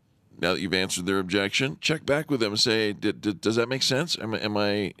 Now that you've answered their objection, check back with them and say, does that make sense? Am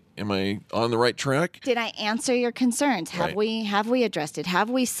I on the right track? Did I answer your concerns? Have we addressed it? Have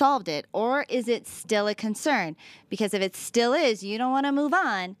we solved it? Or is it still a concern? Because if it still is, you don't want to move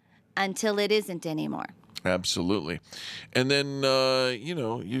on until it isn't anymore. Absolutely. And then,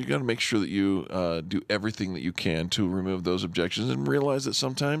 you got to make sure that you do everything that you can to remove those objections and realize that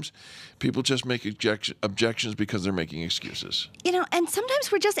sometimes people just make objections because they're making excuses. And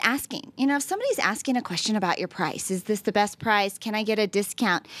sometimes we're just asking. If somebody's asking a question about your price, is this the best price? Can I get a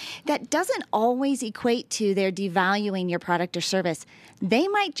discount? That doesn't always equate to they're devaluing your product or service. They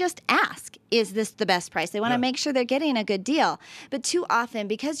might just ask, is this the best price? They want to make sure they're getting a good deal. But too often,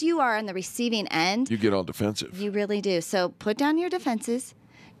 because you are on the receiving end, you get all defensive. You really do. So put down your defenses.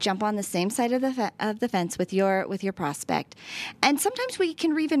 Jump on the same side of the fence with your prospect. And sometimes we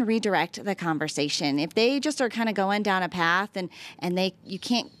can even redirect the conversation. If they just are kind of going down a path and you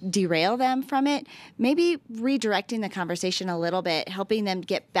can't derail them from it, maybe redirecting the conversation a little bit, helping them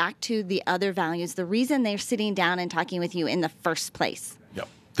get back to the other values, the reason they're sitting down and talking with you in the first place. Yep.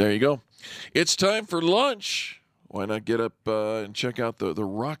 There you go. It's time for lunch. Why not get up and check out the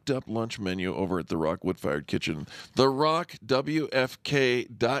rocked up lunch menu over at the Rock Wood-Fired Kitchen,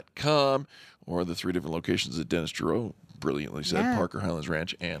 therockwfk.com, or the 3 different locations that Dennis Giroux brilliantly said, Parker, Highlands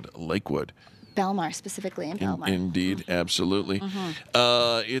Ranch, and Lakewood. Belmar, specifically in Belmar. Indeed, absolutely.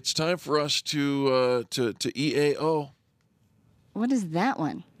 It's time for us to EAO. What is that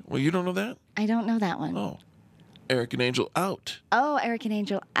one? Well, you don't know that? I don't know that one. Oh. Eric and Angel out. Oh, Eric and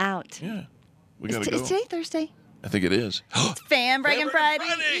Angel out. Yeah. We got to go. Is today Thursday? I think it is. It's Fan Bragging Friday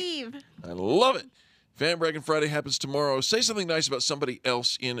Eve. I love it. Fan Bragging Friday happens tomorrow. Say something nice about somebody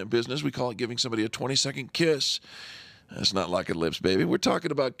else in a business. We call it giving somebody a 20-second kiss. That's not like it lips, baby. We're talking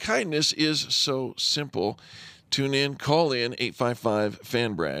about kindness is so simple. Tune in, call in,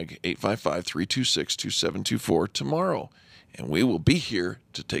 855-FAN-BRAG, 855-326-2724 tomorrow. And we will be here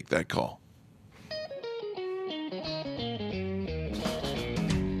to take that call.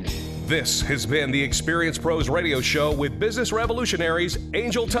 This has been the Experience Pros Radio Show with business revolutionaries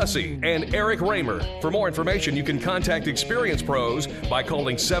Angel Tussey and Eric Raymer. For more information, you can contact Experience Pros by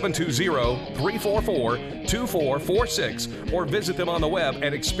calling 720-344-2446 or visit them on the web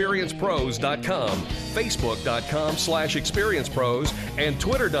at experiencepros.com, facebook.com/experiencepros, and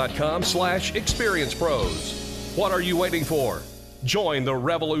twitter.com/experiencepros. What are you waiting for? Join the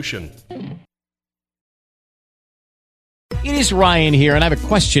revolution. It is Ryan here, and I have a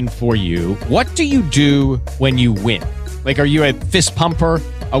question for you. What do you do when you win? Like, are you a fist pumper,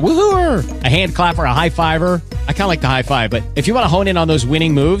 a woohooer, a hand clapper, a high fiver? I kind of like the high five, but if you want to hone in on those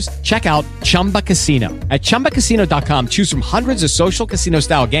winning moves, check out Chumba Casino. At ChumbaCasino.com, choose from hundreds of social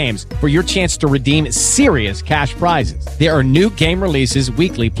casino-style games for your chance to redeem serious cash prizes. There are new game releases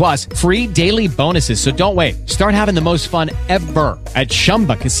weekly, plus free daily bonuses, so don't wait. Start having the most fun ever at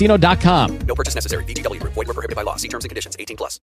ChumbaCasino.com. No purchase necessary. VGW Group. Void where prohibited by law. See terms and conditions. 18+.